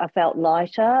just I felt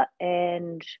lighter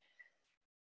and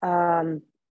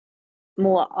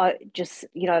more. Just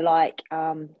like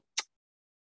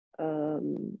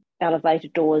elevator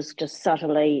doors just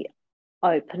subtly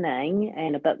opening,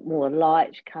 and a bit more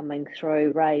light coming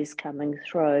through, rays coming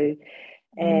through,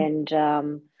 and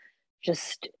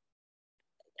just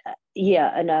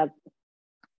and a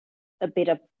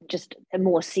better, just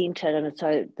more centered, and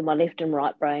so my left and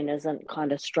right brain isn't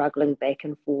kind of struggling back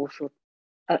and forth. Or,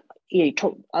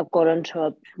 I've got into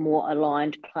a more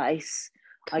aligned place,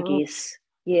 cool. I guess,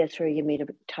 through your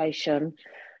meditation,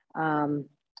 and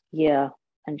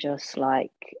just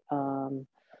like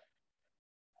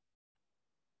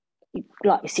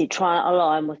you said, try and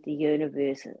align with the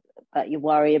universe, but you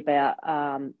worry about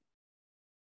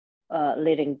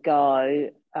letting go,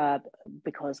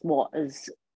 because what is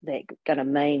that going to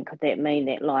mean? Could that mean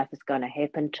that life is going to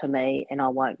happen to me and I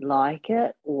won't like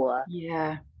it? Or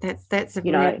that's a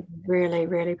really, really,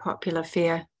 really popular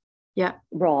fear. Yeah.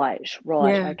 Right.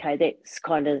 Yeah. Okay, that's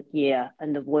kind of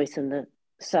and the voice in the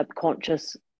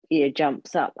subconscious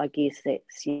jumps up. I guess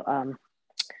that's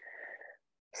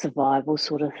survival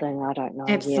sort of thing. I don't know.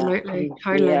 Absolutely.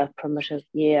 Totally. Primitive.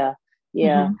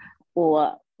 Mm-hmm.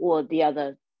 Or the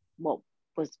other, what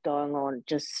was going on,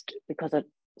 just because of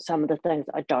some of the things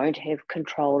I don't have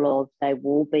control of, they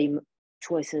will be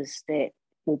choices that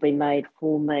will be made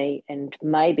for me, and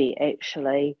maybe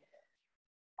actually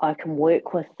I can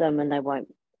work with them, and they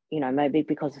won't, maybe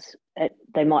because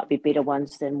they might be better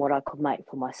ones than what I could make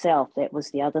for myself. That was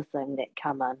the other thing that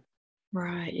come in.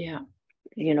 Right. Yeah.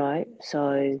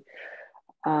 So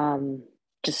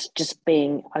just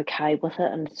being okay with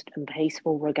it and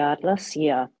peaceful regardless.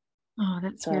 Yeah. Oh,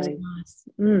 that's really nice.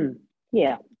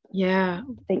 Yeah. Yeah.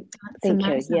 Thank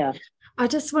you. Yeah. I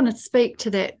just want to speak to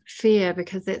that fear,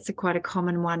 because that's quite a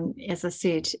common one, as I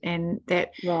said, and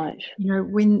that, right.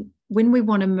 When we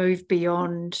want to move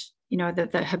beyond,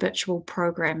 the habitual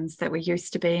programs that we're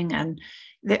used to being in,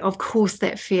 that of course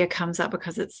that fear comes up,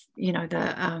 because it's,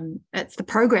 it's the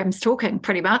programs talking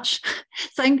pretty much,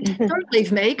 saying, don't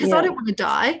leave me, because I don't want to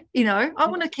die. I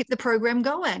want to keep the program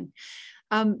going.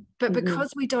 But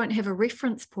because we don't have a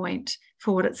reference point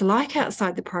for what it's like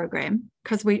outside the program,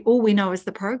 because all we know is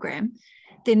the program,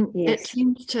 then it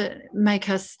tends to make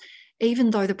us,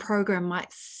 even though the program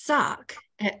might suck,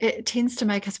 it tends to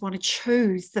make us want to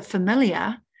choose the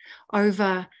familiar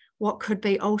over what could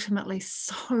be ultimately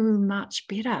so much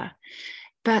better.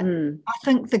 But I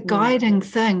think the guiding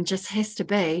thing just has to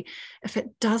be, if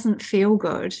it doesn't feel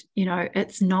good, you know,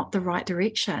 it's not the right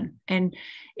direction, and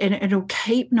it'll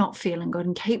keep not feeling good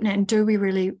and keep not. And do we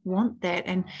really want that?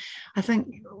 And I think,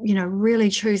 you know,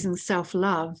 really choosing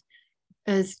self-love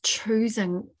is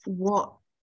choosing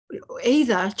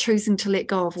either choosing to let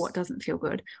go of what doesn't feel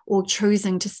good or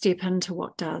choosing to step into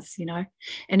what does, you know.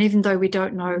 And even though we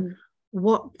don't know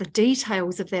what the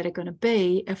details of that are going to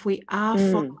be, if we are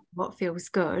following what feels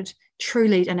good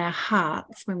truly in our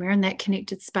hearts, when we're in that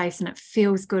connected space and it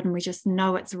feels good and we just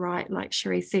know it's right, like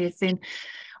Cherie says, then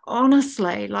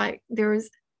honestly, like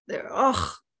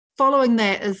following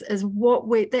that is what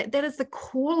that is the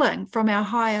calling from our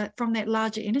higher, from that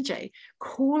larger energy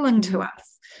calling to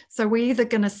us. So we're either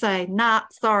going to say, nah,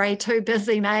 sorry, too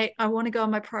busy, mate, I want to go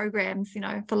on my programs, you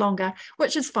know, for longer,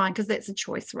 which is fine, because that's a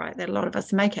choice, right, that a lot of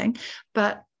us are making.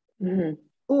 But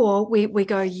or we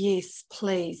go, yes,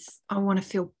 please, I want to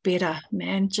feel better,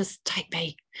 man, just take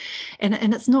me. And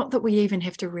it's not that we even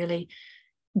have to really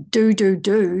do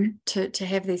to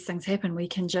have these things happen. We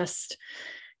can just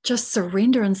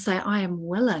surrender and say, I am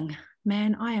willing,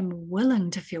 man, I am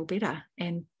willing to feel better.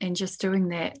 And just doing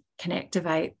that can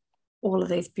activate all of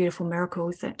these beautiful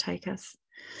miracles that take us.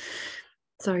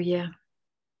 So, yeah.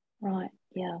 Right.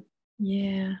 Yeah.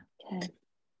 Yeah.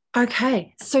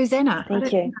 Okay. Susanna.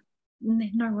 Thank you.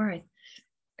 No worries.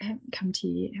 I haven't come to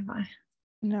you yet, have I?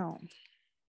 No.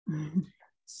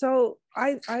 So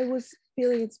I was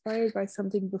feeling inspired by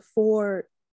something before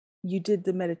you did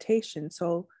the meditation.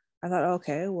 So I thought,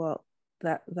 okay, well,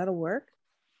 that'll work.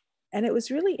 And it was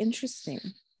really interesting,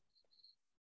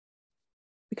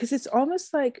 because it's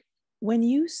almost like when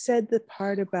you said the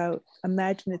part about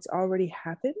imagine it's already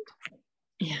happened.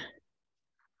 Yeah.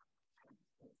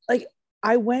 Like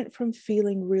I went from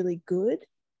feeling really good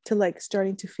to like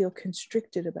starting to feel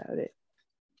constricted about it.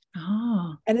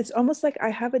 Oh. And it's almost like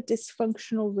I have a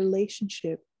dysfunctional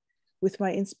relationship with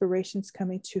my inspirations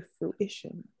coming to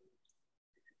fruition,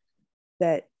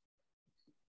 that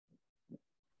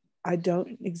I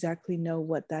don't exactly know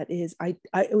what that is.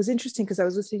 It was interesting because I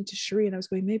was listening to Cherie and I was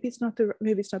going, maybe it's not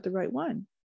the right one.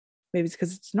 Maybe it's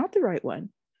because it's not the right one,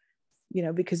 you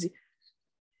know, because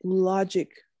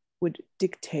logic would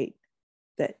dictate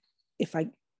that if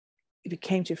it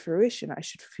came to fruition, I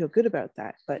should feel good about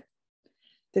that. But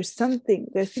there's some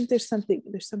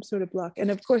sort of block.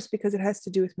 And of course, because it has to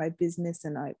do with my business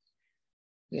and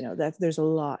that there's a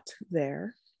lot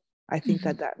there. I think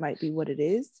that might be what it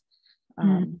is.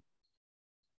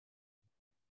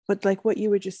 But like what you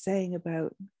were just saying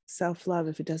about self-love,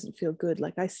 if it doesn't feel good,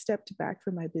 like I stepped back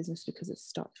from my business because it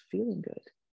stopped feeling good.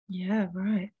 Yeah,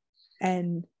 right.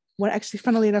 And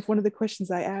funnily enough, one of the questions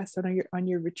I asked on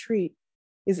your retreat,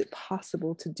 is it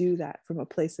possible to do that from a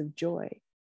place of joy?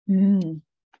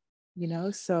 You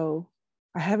know, so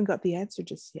I haven't got the answer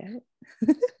just yet.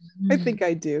 I think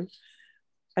I do.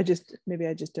 Maybe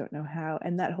I just don't know how.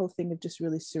 And that whole thing of just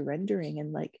really surrendering,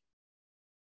 and like,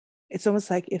 it's almost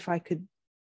like if I could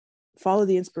follow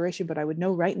the inspiration, but I would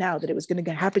know right now that it was going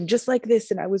to happen just like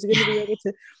this, and I was going to be able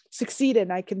to succeed,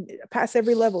 and I can pass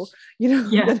every level, you know.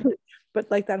 Yeah.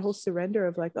 But like that whole surrender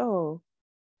of like, oh,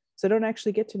 so I don't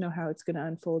actually get to know how it's going to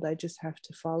unfold. I just have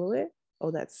to follow it.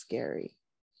 Oh, that's scary.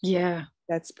 Yeah.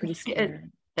 That's pretty scary.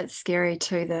 It's scary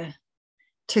to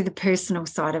the personal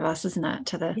side of us, isn't it?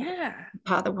 To the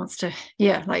part that wants to,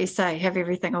 like you say, have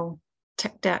everything all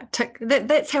ticked out.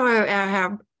 That's how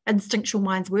our instinctual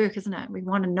minds work, isn't it? We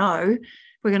want to know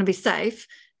we're going to be safe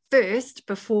first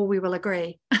before we will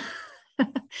agree.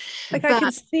 Like I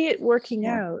can see it working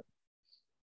out,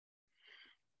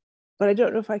 but I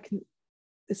don't know if I can.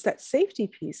 It's that safety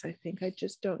piece. I think I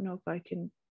just don't know if I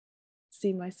can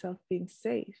see myself being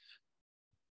safe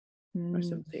or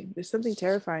something. There's something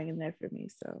terrifying in there for me.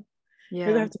 So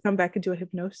maybe I have to come back and do a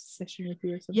hypnosis session with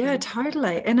you or something. Yeah,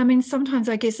 totally. And I mean, sometimes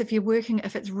I guess if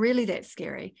it's really that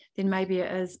scary, then maybe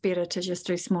it is better to just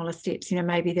do smaller steps. You know,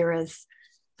 maybe there is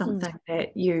something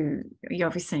that you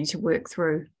obviously need to work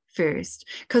through first,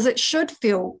 because it should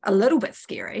feel a little bit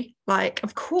scary, like,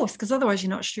 of course, because otherwise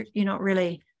you're not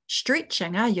really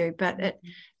stretching, are you? But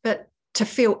to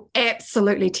feel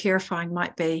absolutely terrifying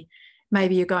might be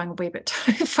maybe you're going a wee bit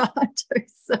too far too.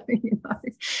 So, you know,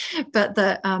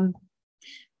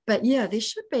 but yeah, there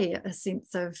should be a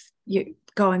sense of you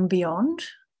going beyond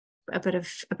a bit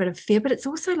of fear, but it's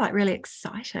also like really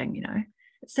exciting, you know.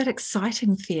 It's that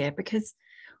exciting fear, because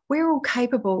we're all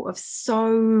capable of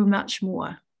so much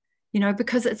more, you know,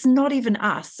 because it's not even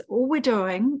us. All we're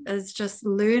doing is just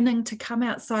learning to come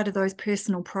outside of those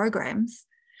personal programs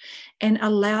and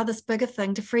allow this bigger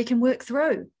thing to freaking work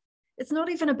through. It's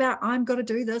not even about I'm got to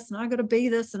do this and I got to be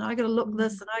this and I got to look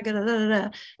this and I got to da, da, da.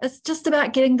 It's just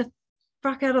about getting the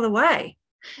fuck out of the way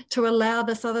to allow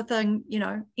this other thing,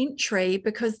 entry,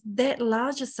 because that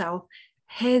larger self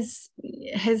has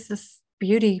this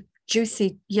beauty,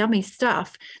 juicy, yummy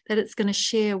stuff that it's going to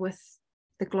share with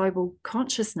the global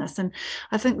consciousness. And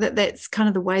I think that that's kind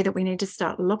of the way that we need to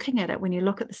start looking at it. When you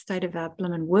look at the state of our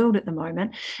blooming world at the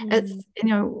moment, it's,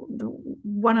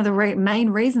 one of the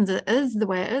main reasons it is the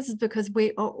way it is because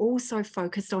we are all so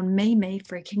focused on me,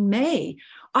 freaking me.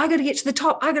 I got to get to the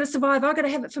top. I got to survive. I got to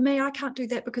have it for me. I can't do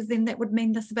that because then that would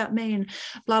mean this about me and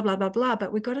blah, blah, blah, blah.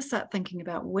 But we've got to start thinking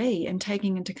about we and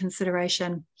taking into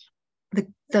consideration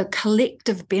the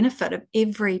collective benefit of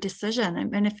every decision.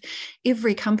 And if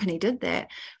every company did that,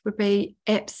 would be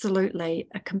absolutely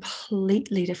a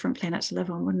completely different planet to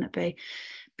live on, wouldn't it be?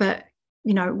 But,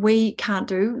 we can't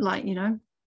do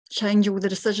change all the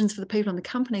decisions for the people and the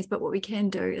companies, but what we can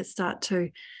do is start to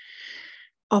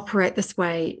operate this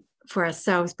way for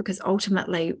ourselves, because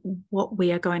ultimately what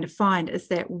we are going to find is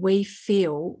that we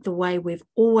feel the way we've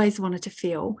always wanted to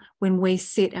feel when we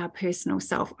set our personal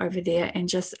self over there and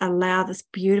just allow this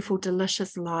beautiful,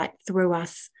 delicious light through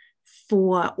us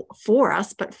for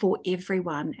us, but for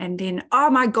everyone. And then, oh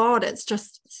my God, it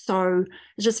just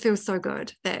feels so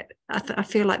good that I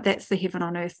feel like that's the heaven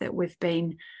on earth that we've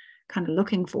been kind of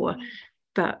looking for.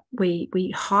 But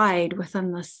we hide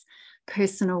within this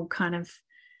personal kind of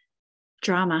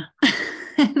drama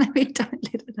and we don't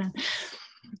let it in.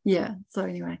 Yeah, so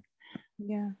anyway.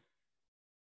 Yeah.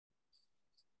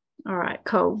 All right,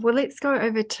 cool. Well, let's go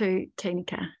over to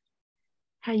Tinika.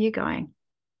 How are you going?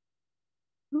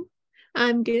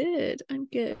 I'm good.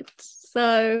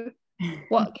 So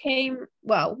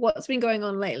what's been going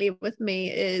on lately with me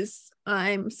is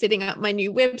I'm setting up my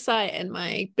new website and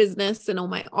my business and all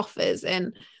my offers,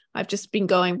 and I've just been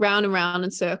going round and round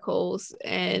in circles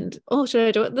and, should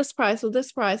I do it this price or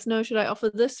this price? No, should I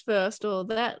offer this first or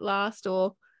that last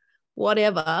or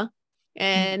whatever?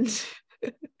 And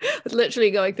I was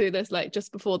literally going through this like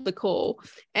just before the call.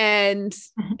 And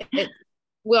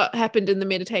what happened in the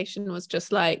meditation was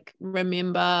just like,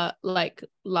 remember like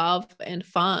love and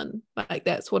fun. Like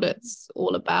that's what it's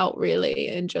all about really.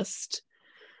 And just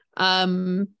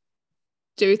do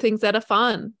things that are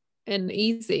fun and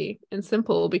easy and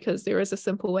simple, because there is a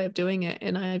simple way of doing it.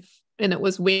 And it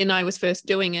was when I was first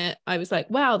doing it, I was like,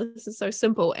 wow, this is so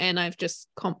simple. And I've just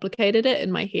complicated it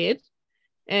in my head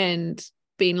and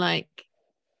been like,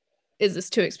 is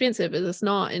this too expensive? Is this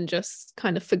not? And just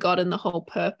kind of forgotten the whole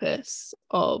purpose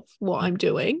of what I'm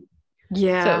doing.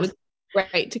 Yeah. So it was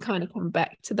great to kind of come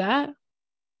back to that.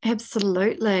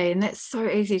 Absolutely. And that's so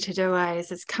easy to do,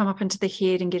 is it's come up into the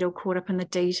head and get all caught up in the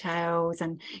details,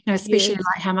 and especially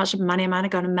like how much money am I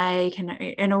going to make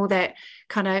and all that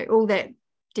kind of all that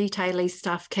detail-y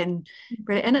stuff can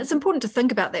really, and it's important to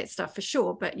think about that stuff for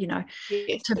sure, but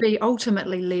to be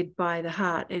ultimately led by the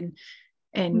heart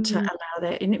and to allow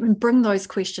that and bring those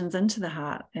questions into the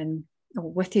heart and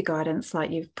with your guidance like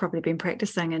you've probably been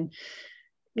practicing, and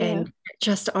it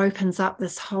just opens up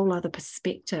this whole other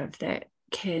perspective that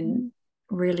can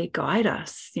really guide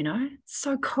us. It's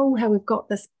so cool how we've got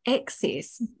this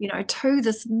access to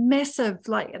this massive,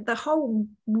 like the whole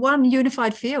one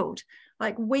unified field.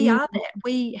 Like we are that,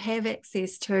 we have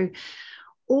access to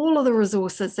all of the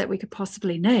resources that we could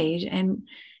possibly need, and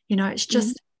it's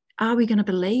just are we going to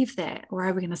believe that, or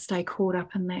are we going to stay caught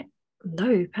up in that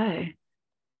loop?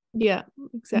 Yeah,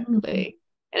 exactly.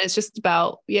 And it's just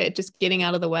about just getting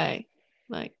out of the way,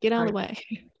 like get out of the way.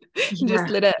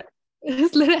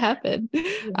 Just let it happen.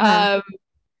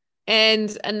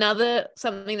 And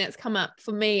something that's come up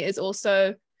for me is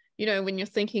also, when you're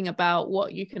thinking about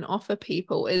what you can offer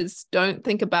people, is don't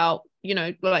think about,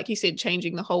 like you said,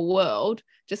 changing the whole world.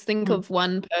 Just think of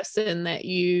one person that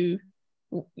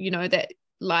that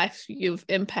life you've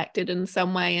impacted in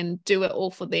some way, and do it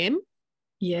all for them.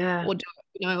 Or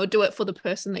do it for the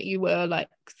person that you were like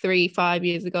 3-5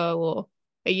 years ago or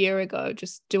a year ago.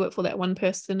 Just do it for that one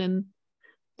person, and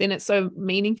then it's so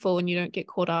meaningful, and you don't get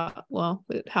caught up. Well,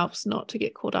 it helps not to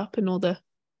get caught up in all the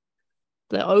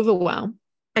overwhelm.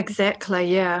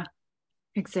 Exactly. Yeah,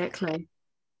 exactly.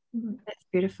 That's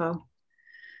beautiful.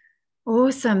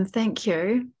 Awesome. Thank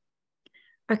you.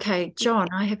 Okay, John,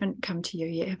 I haven't come to you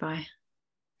yet, have I?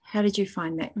 How did you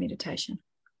find that meditation?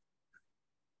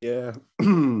 Yeah.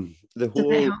 Did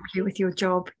that help you with your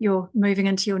job? You're moving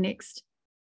into your next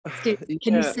step.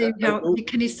 Can you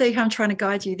see how I'm trying to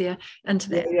guide you there into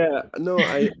that? Yeah. No,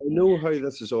 I know how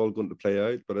this is all going to play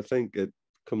out, but I think it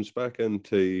comes back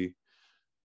into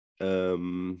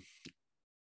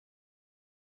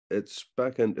it's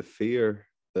back into fear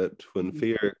that when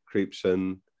fear creeps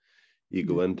in, you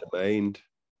go into mind,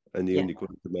 and when you go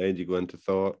into mind, you go into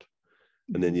thought,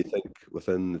 and then you think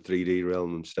within the 3D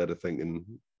realm instead of thinking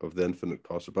of the infinite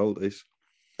possibilities.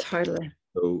 Totally.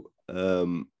 So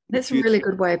that's a really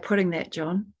good way of putting that,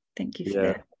 John. Thank you for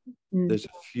that. There's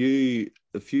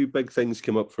a few big things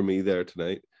came up for me there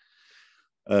tonight.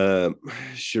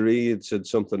 Cherie had said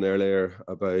something earlier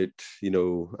about,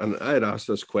 and I had asked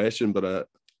this question, but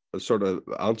I sort of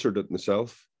answered it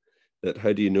myself, that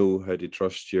how do you know how to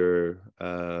trust your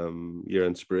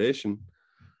inspiration?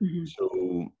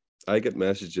 So I get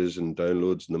messages and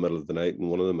downloads in the middle of the night, and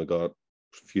one of them I got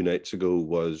a few nights ago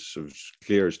was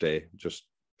clear as day, just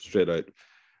straight out,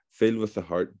 feel with the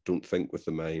heart, don't think with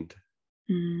the mind.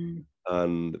 And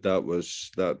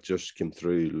that just came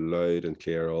through loud and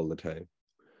clear all the time.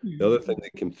 The other thing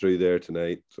that came through there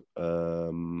tonight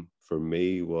for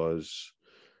me was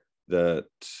that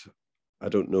I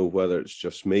don't know whether it's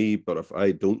just me, but if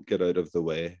I don't get out of the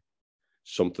way,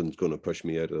 something's going to push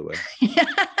me out of the way.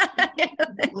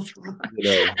 That's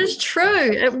right. It's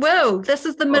true. It will. This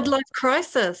is the midlife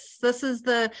crisis. This is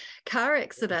the car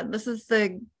accident. This is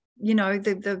the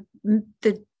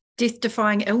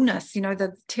death-defying illness.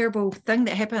 The terrible thing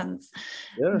that happens.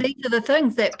 These are the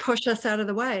things that push us out of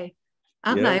the way,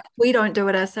 aren't they? We don't do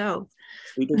it ourselves.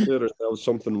 If we don't do it ourselves,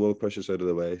 something will push us out of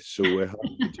the way. So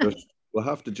we'll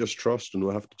have to just trust, and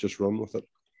we'll have to just run with it.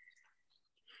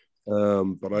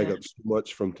 But I got so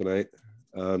much from tonight,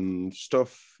 and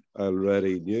stuff I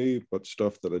already knew, but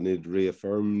stuff that I needed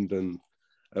reaffirmed, and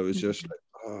I was just like,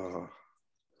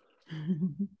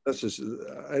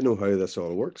 I know how this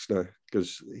all works now,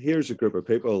 because here's a group of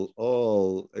people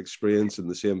all experiencing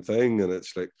the same thing, and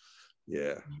it's like,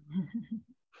 you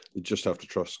just have to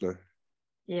trust now.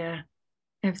 Yeah,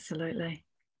 absolutely.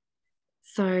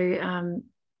 So,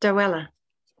 Doella,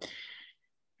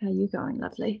 how are you going,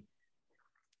 lovely?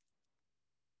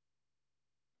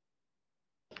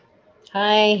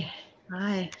 Hi.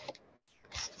 Hi.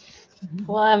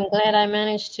 Well, I'm glad I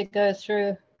managed to go through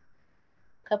a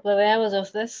couple of hours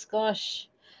of this. Gosh,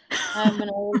 I haven't been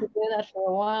able to do that for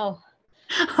a while.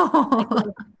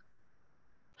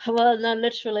 Well, no,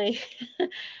 literally.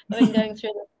 I've been going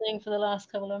through this thing for the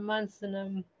last couple of months,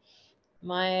 and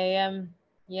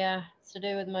it's to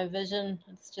do with my vision.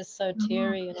 It's just so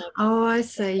teary, and I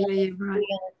see. Yeah, you're right. And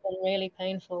it's been really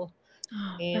painful,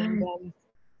 and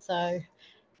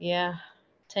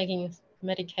taking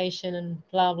medication and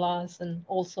blah blahs and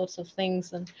all sorts of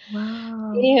things, and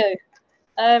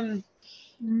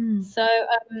so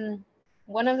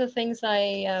one of the things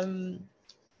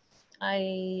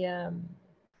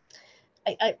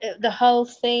the whole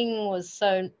thing was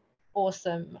so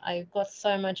awesome. I got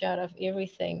so much out of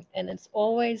everything, and it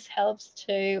always helps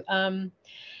to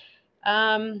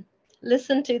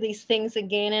listen to these things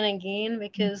again and again,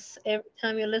 because every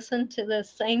time you listen to the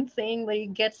same thing, you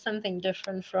get something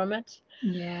different from it.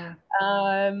 Yeah.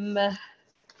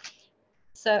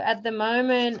 So at the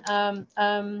moment,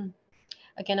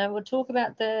 again, I will talk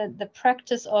about the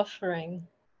practice offering,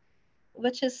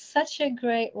 which is such a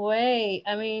great way.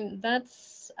 I mean,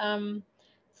 that's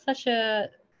such a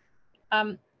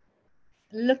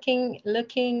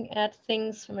looking at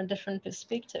things from a different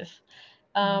perspective.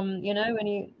 When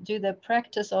you do the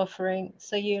practice offering,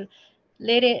 so you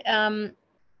let it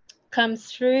come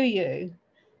through you,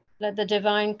 let the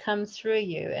divine come through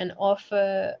you and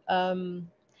offer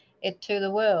it to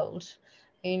the world,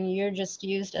 and you're just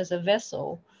used as a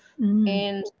vessel.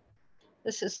 And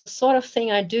this is the sort of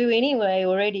thing I do anyway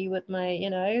already with my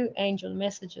angel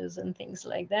messages and things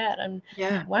like that. And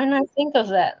why didn't I think of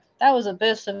that? That was a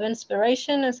burst of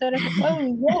inspiration. Instead of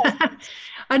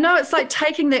I know, it's like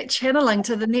taking that channeling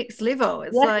to the next level.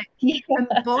 It's like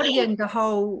embodying the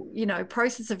whole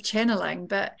process of channeling,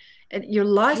 but your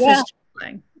life is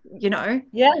channeling.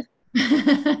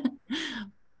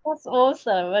 That's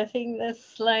awesome. I think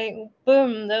that's like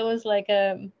boom, that was like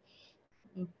a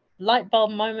light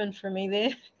bulb moment for me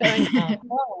there. Going,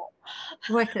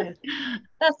 wicked.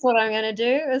 That's what I'm going to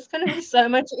do. It's going to be so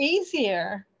much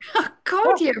easier. Oh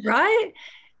God, you're right.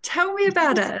 Tell me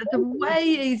about it. It's way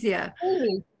easier.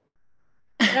 You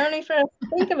don't even have to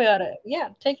think about it. Yeah,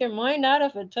 take your mind out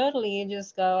of it totally. You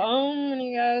just go, and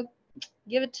you go,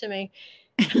 give it to me.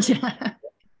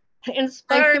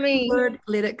 Inspire me. Word,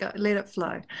 let it go. Let it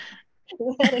flow.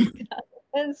 Let it go.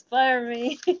 Inspire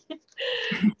me.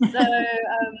 So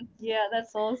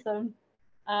that's awesome.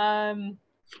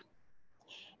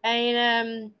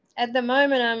 And at the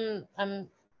moment I'm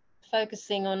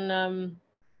focusing on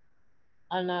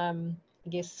I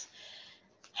guess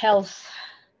health.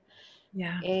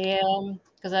 Yeah.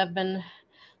 Because I've been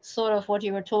sort of what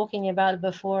you were talking about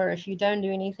before. If you don't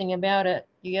do anything about it,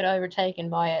 you get overtaken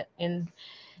by it, and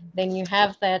then you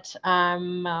have that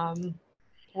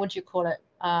what do you call it,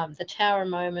 the tower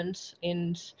moment,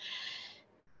 and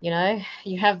you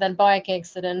have that bike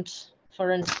accident,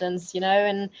 for instance,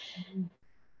 and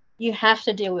you have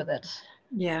to deal with it.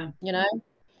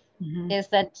 There's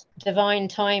that divine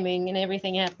timing, and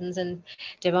everything happens in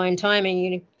divine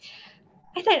timing.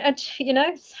 I think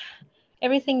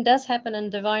everything does happen in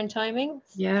divine timing.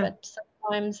 But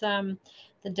sometimes the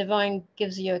divine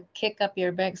gives you a kick up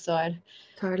your backside.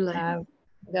 Totally.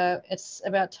 It's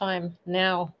about time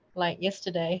now, like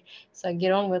yesterday. So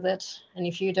get on with it. And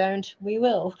if you don't, we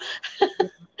will. So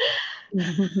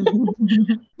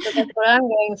that's what I'm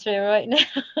going through right now.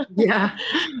 Yeah.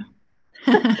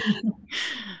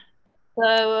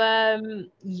 So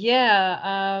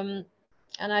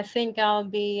and I think I'll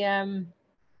be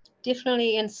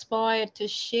definitely inspired to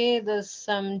share this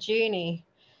journey,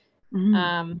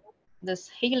 this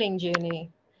healing journey,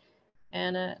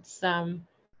 and it's God,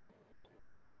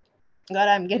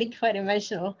 I'm getting quite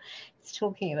emotional just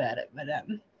talking about it, but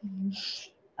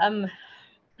I'm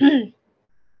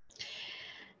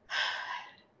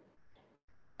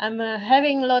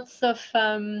having lots of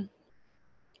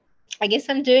I guess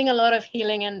I'm doing a lot of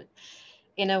healing and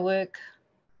inner work,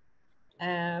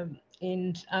 and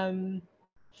a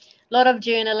lot of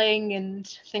journaling and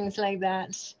things like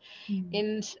that,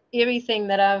 and everything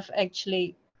that I've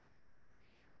actually,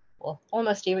 well,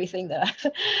 almost everything that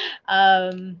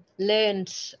I've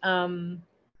learned,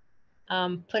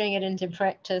 putting it into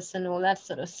practice and all that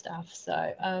sort of stuff.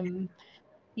 So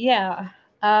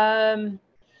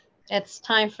it's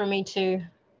time for me to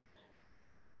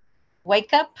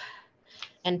wake up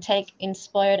and take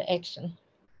inspired action.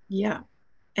 Yeah.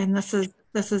 And this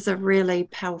is a really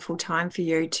powerful time for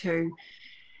you to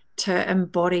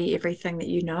embody everything that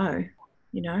you know,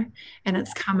 and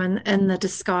it's come in the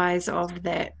disguise of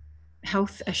that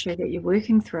health issue that you're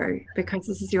working through, because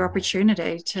this is your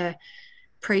opportunity to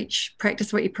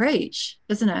practice what you preach,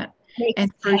 isn't it?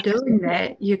 And through doing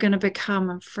that, you're going to become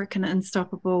a freaking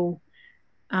unstoppable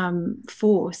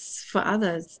force for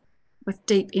others, with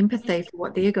deep empathy for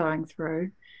what they're going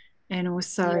through, and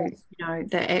also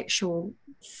the actual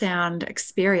sound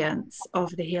experience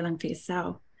of the healing for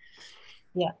yourself.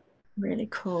 Really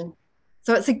cool.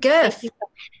 So it's a gift.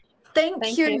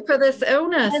 Thank you for this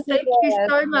illness. Thank you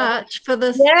so much for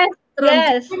this that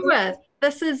I'm dealing with.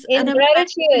 This is an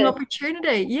amazing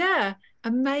opportunity. Yeah,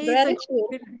 amazing.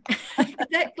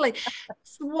 Exactly.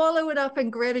 Swallow it up in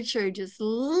gratitude. Just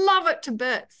love it to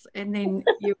bits, and then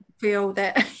you'll feel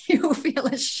a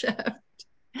shift.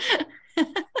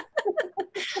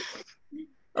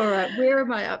 All right, where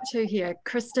am I up to here?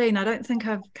 Christine, I don't think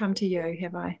I've come to you,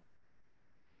 have I?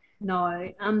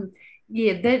 No.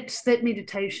 That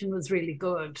meditation was really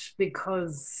good,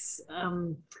 because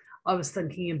I was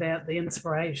thinking about the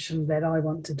inspiration that I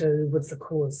want to do with the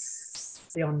course,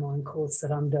 the online course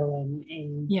that I'm doing,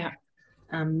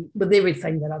 and with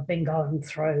everything that I've been going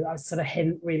through, I sort of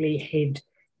hadn't really had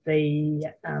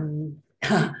the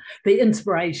the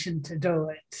inspiration to do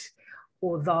it.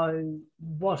 Although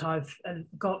what I've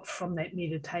got from that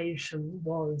meditation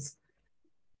was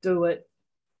do it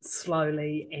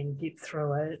slowly and get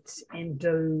through it and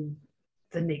do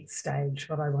the next stage,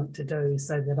 what I want to do,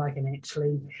 so that I can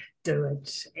actually do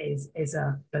it as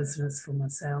a business for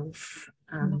myself.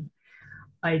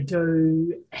 I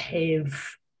do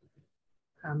have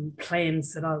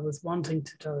plans that I was wanting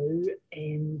to do,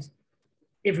 and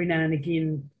every now and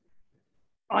again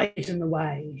I get in the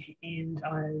way, and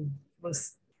I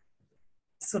was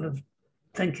sort of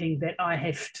thinking that I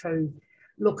have to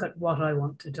look at what I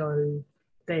want to do,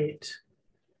 that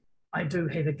I do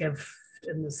have a gift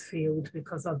in this field,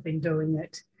 because I've been doing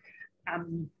it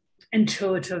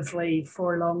intuitively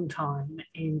for a long time,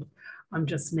 and I'm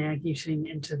just now getting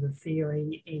into the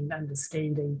theory and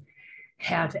understanding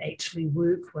how to actually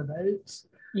work with it.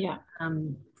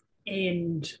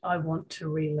 And I want to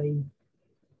really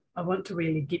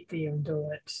get there and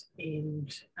do it,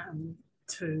 and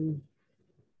to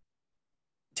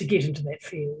get into that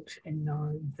field and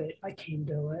know that I can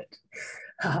do it,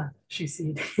 she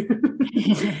said.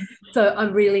 So I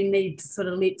really need to sort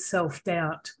of let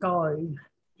self-doubt go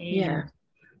and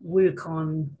work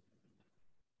on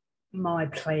my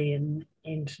plan,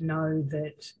 and know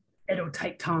that it'll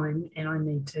take time, and I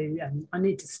need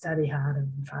to study harder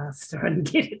and faster and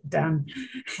get it done.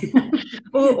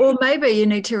 or maybe you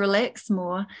need to relax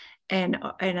more and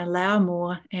allow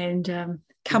more, and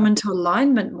come into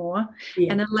alignment more,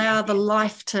 and allow the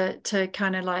life to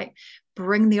kind of like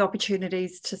bring the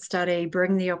opportunities to study,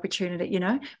 bring the opportunity, you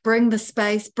know, bring the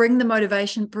space, bring the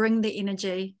motivation, bring the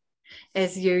energy,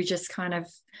 as you just kind of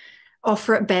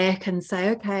offer it back and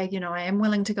say, okay, you know, I am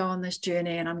willing to go on this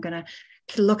journey, and I'm going to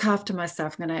look after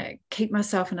myself. I'm going to keep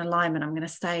myself in alignment. I'm going to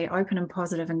stay open and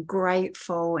positive and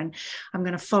grateful, and I'm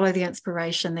going to follow the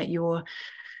inspiration that you're,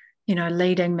 you know,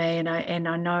 leading me, and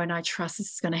I know and I trust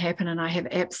this is going to happen, and I have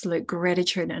absolute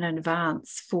gratitude in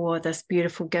advance for this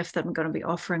beautiful gift that I'm going to be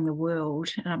offering the world,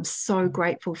 and I'm so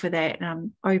grateful for that, and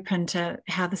I'm open to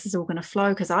how this is all going to flow,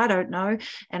 because I don't know,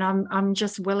 and I'm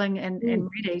just willing and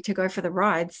ready to go for the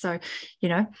ride. So, you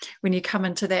know, when you come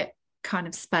into that kind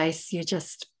of space, you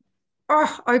just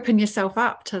open yourself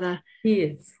up to the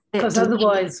because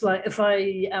otherwise, like if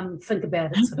I think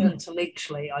about it sort of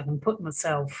intellectually, I can put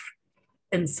myself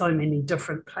in so many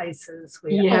different places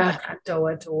where I can't do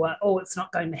it, or it's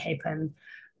not going to happen.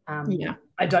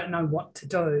 I don't know what to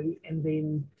do. And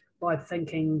then by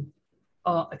thinking,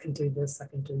 I can do this, I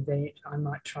can do that, I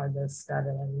might try this, da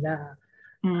da da da.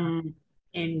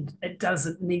 And it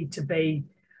doesn't need to be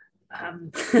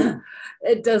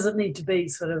it doesn't need to be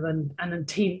sort of an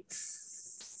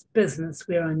intense business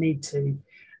where I need to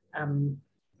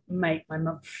make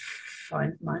my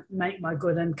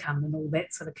good income and all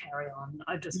that sort of carry on.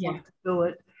 I just want to do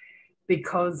it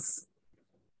because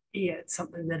it's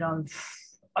something that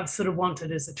I've sort of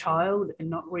wanted as a child and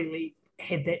not really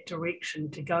had that direction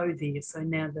to go there. So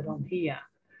now that I'm here,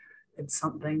 it's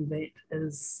something that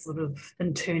is sort of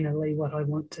internally what I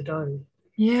want to do.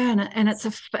 Yeah, and it's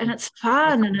fun, and it's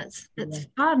fun, and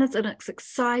it's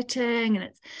exciting, and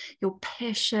it's your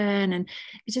passion, and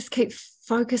you just keep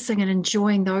focusing and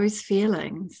enjoying those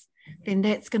feelings. Then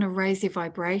that's going to raise your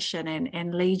vibration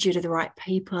and lead you to the right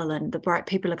people, and the right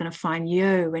people are going to find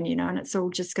you, and you know, and it's all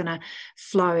just going to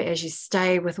flow as you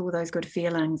stay with all those good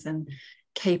feelings and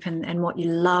keep and what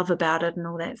you love about it and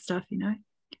all that stuff, you know.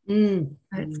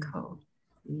 That's cool.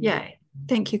 Yeah,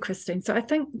 thank you, Christine. So I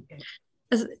think.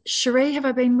 Cherie, have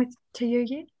I been to you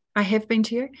yet? I have been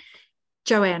to you.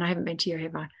 Joanne, I haven't been to you,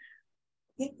 have I?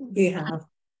 You have.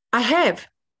 I have.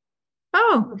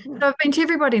 Oh, so I've been to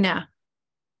everybody now.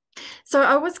 So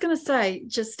I was going to say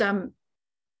just to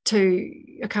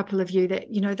a couple of you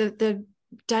that, you know, the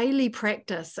daily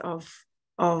practice of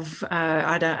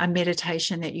a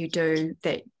meditation that you do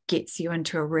that gets you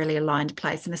into a really aligned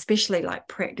place, and especially like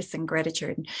practicing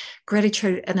gratitude in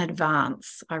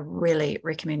advance. I really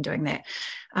recommend doing that.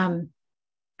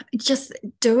 Just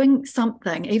doing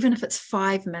something, even if it's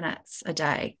 5 minutes a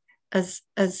day, is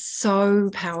so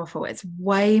powerful. It's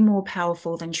way more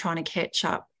powerful than trying to catch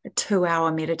up a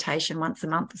 2-hour meditation once a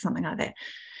month or something like that. It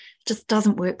just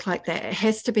doesn't work like that. It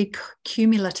has to be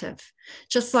cumulative,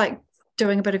 just like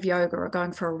doing a bit of yoga or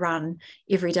going for a run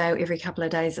every day or every couple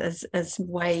of days is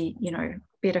way, you know,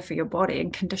 better for your body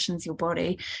and conditions your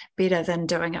body better than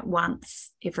doing it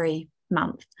once every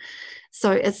month.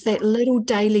 So it's that little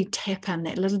daily tap in,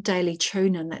 that little daily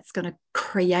tune in that's going to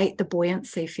create the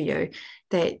buoyancy for you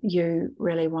that you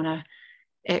really want to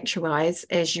actualize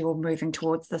as you're moving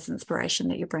towards this inspiration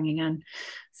that you're bringing in.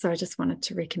 So I just wanted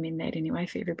to recommend that anyway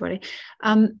for everybody.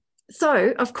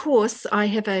 So, of course, I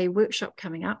have a workshop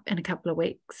coming up in a couple of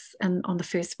weeks, and on the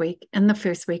first week in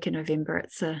November,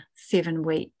 it's a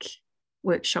 7-week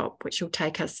workshop, which will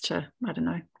take us to, I don't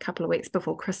know, a couple of weeks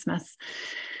before Christmas.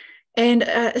 And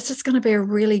it's just going to be a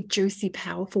really juicy,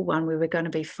 powerful one where we're going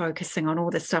to be focusing on all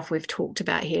the stuff we've talked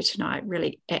about here tonight,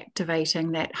 really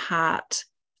activating that heart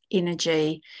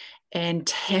energy and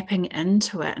tapping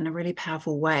into it in a really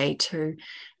powerful way to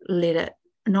let it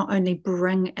not only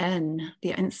bring in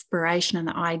the inspiration and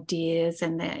the ideas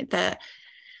and the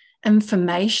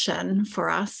information for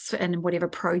us and whatever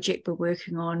project we're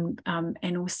working on,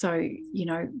 and also, you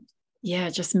know,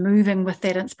 just moving with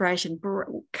that inspiration,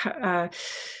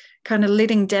 kind of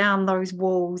letting down those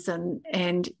walls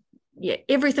and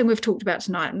everything we've talked about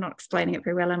tonight. I'm not explaining it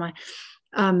very well, am I?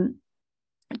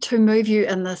 To move you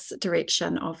in this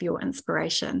direction of your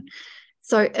inspiration.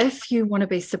 So if you want to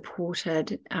be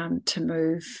supported to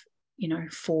move, you know,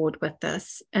 forward with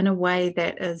this in a way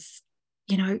that is,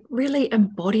 you know, really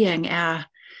embodying our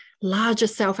larger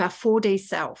self, our 4D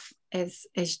self, as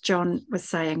John was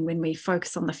saying, when we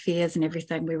focus on the fears and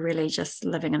everything, we're really just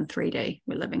living in 3D.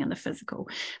 We're living in the physical,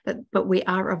 but we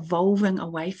are evolving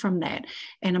away from that.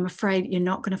 And I'm afraid you're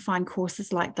not going to find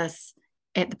courses like this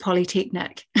at the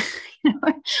Polytechnic, you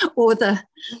know,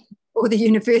 or the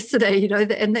university, you know,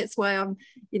 and that's why I'm,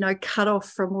 you know, cut off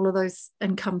from all of those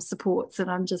income supports, and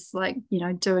I'm just like, you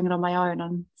know, doing it on my own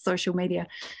on social media.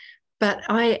 But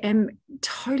I am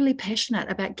totally passionate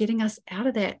about getting us out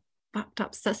of that fucked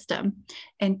up system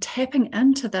and tapping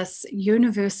into this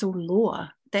universal law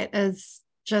that is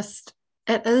just,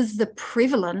 it is the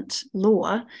prevalent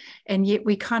law, and yet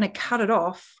we kind of cut it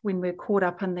off when we're caught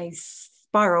up in these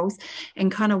spirals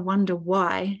and kind of wonder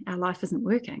why our life isn't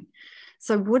working.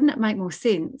 So wouldn't it make more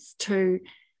sense to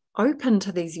open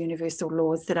to these universal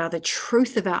laws that are the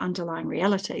truth of our underlying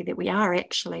reality, that we are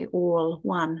actually all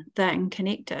one thing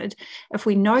connected? If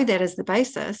we know that as the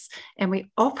basis and we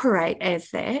operate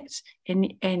as that,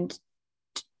 and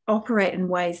operate in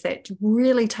ways that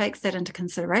really takes that into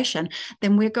consideration,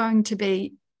 then we're going to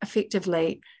be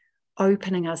effectively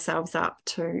opening ourselves up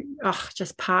to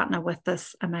just partner with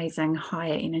this amazing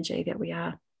higher energy that we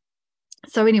are.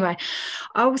 So anyway,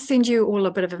 I'll send you all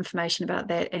a bit of information about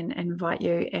that and invite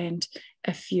you. And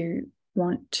if you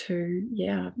want to,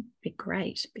 be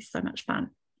great. It'd be so much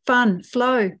fun.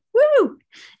 Flow. Woo!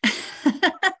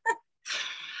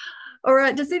 All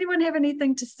right. Does anyone have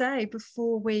anything to say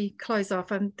before we close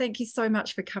off? And thank you so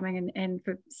much for coming and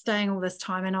for staying all this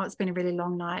time. I know it's been a really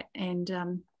long night,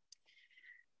 and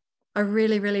I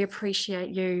really, really appreciate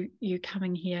you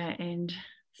coming here and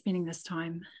spending this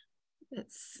time.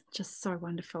 It's just so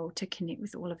wonderful to connect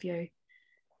with all of you.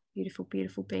 Beautiful,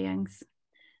 beautiful beings.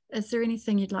 Is there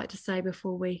anything you'd like to say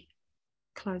before we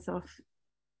close off?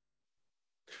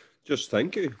 Just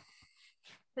thank you.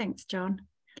 Thanks, John.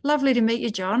 Lovely to meet you,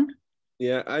 John.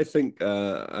 Yeah, I think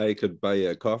I could buy you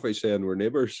a coffee saying we're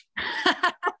neighbours.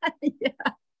 Yeah.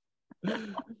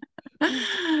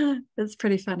 That's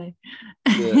pretty funny.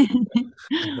 Yeah.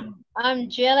 I'm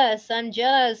jealous.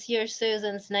 You're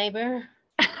Susan's neighbor.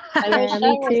 Yeah,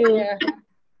 me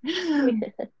too.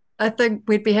 I think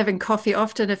we'd be having coffee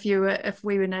often if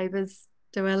we were neighbours,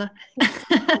 Duella.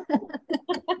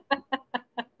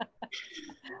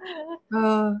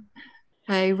 Oh,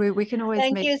 hey, we can always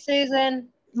Thank meet. you, Susan.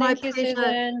 My Thank you, pleasure.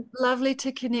 Susan. Lovely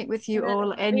to connect with you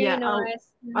all. And Really yeah, nice.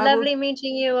 I Lovely will,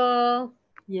 meeting you all.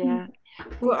 yeah.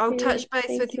 Well, I'll touch base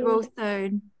Thank with you you. all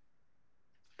soon.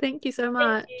 Thank you so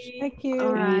much. Thank you.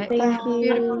 All right. Thank you.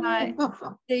 Beautiful night.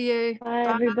 See you. Bye,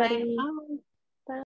 everybody. Bye.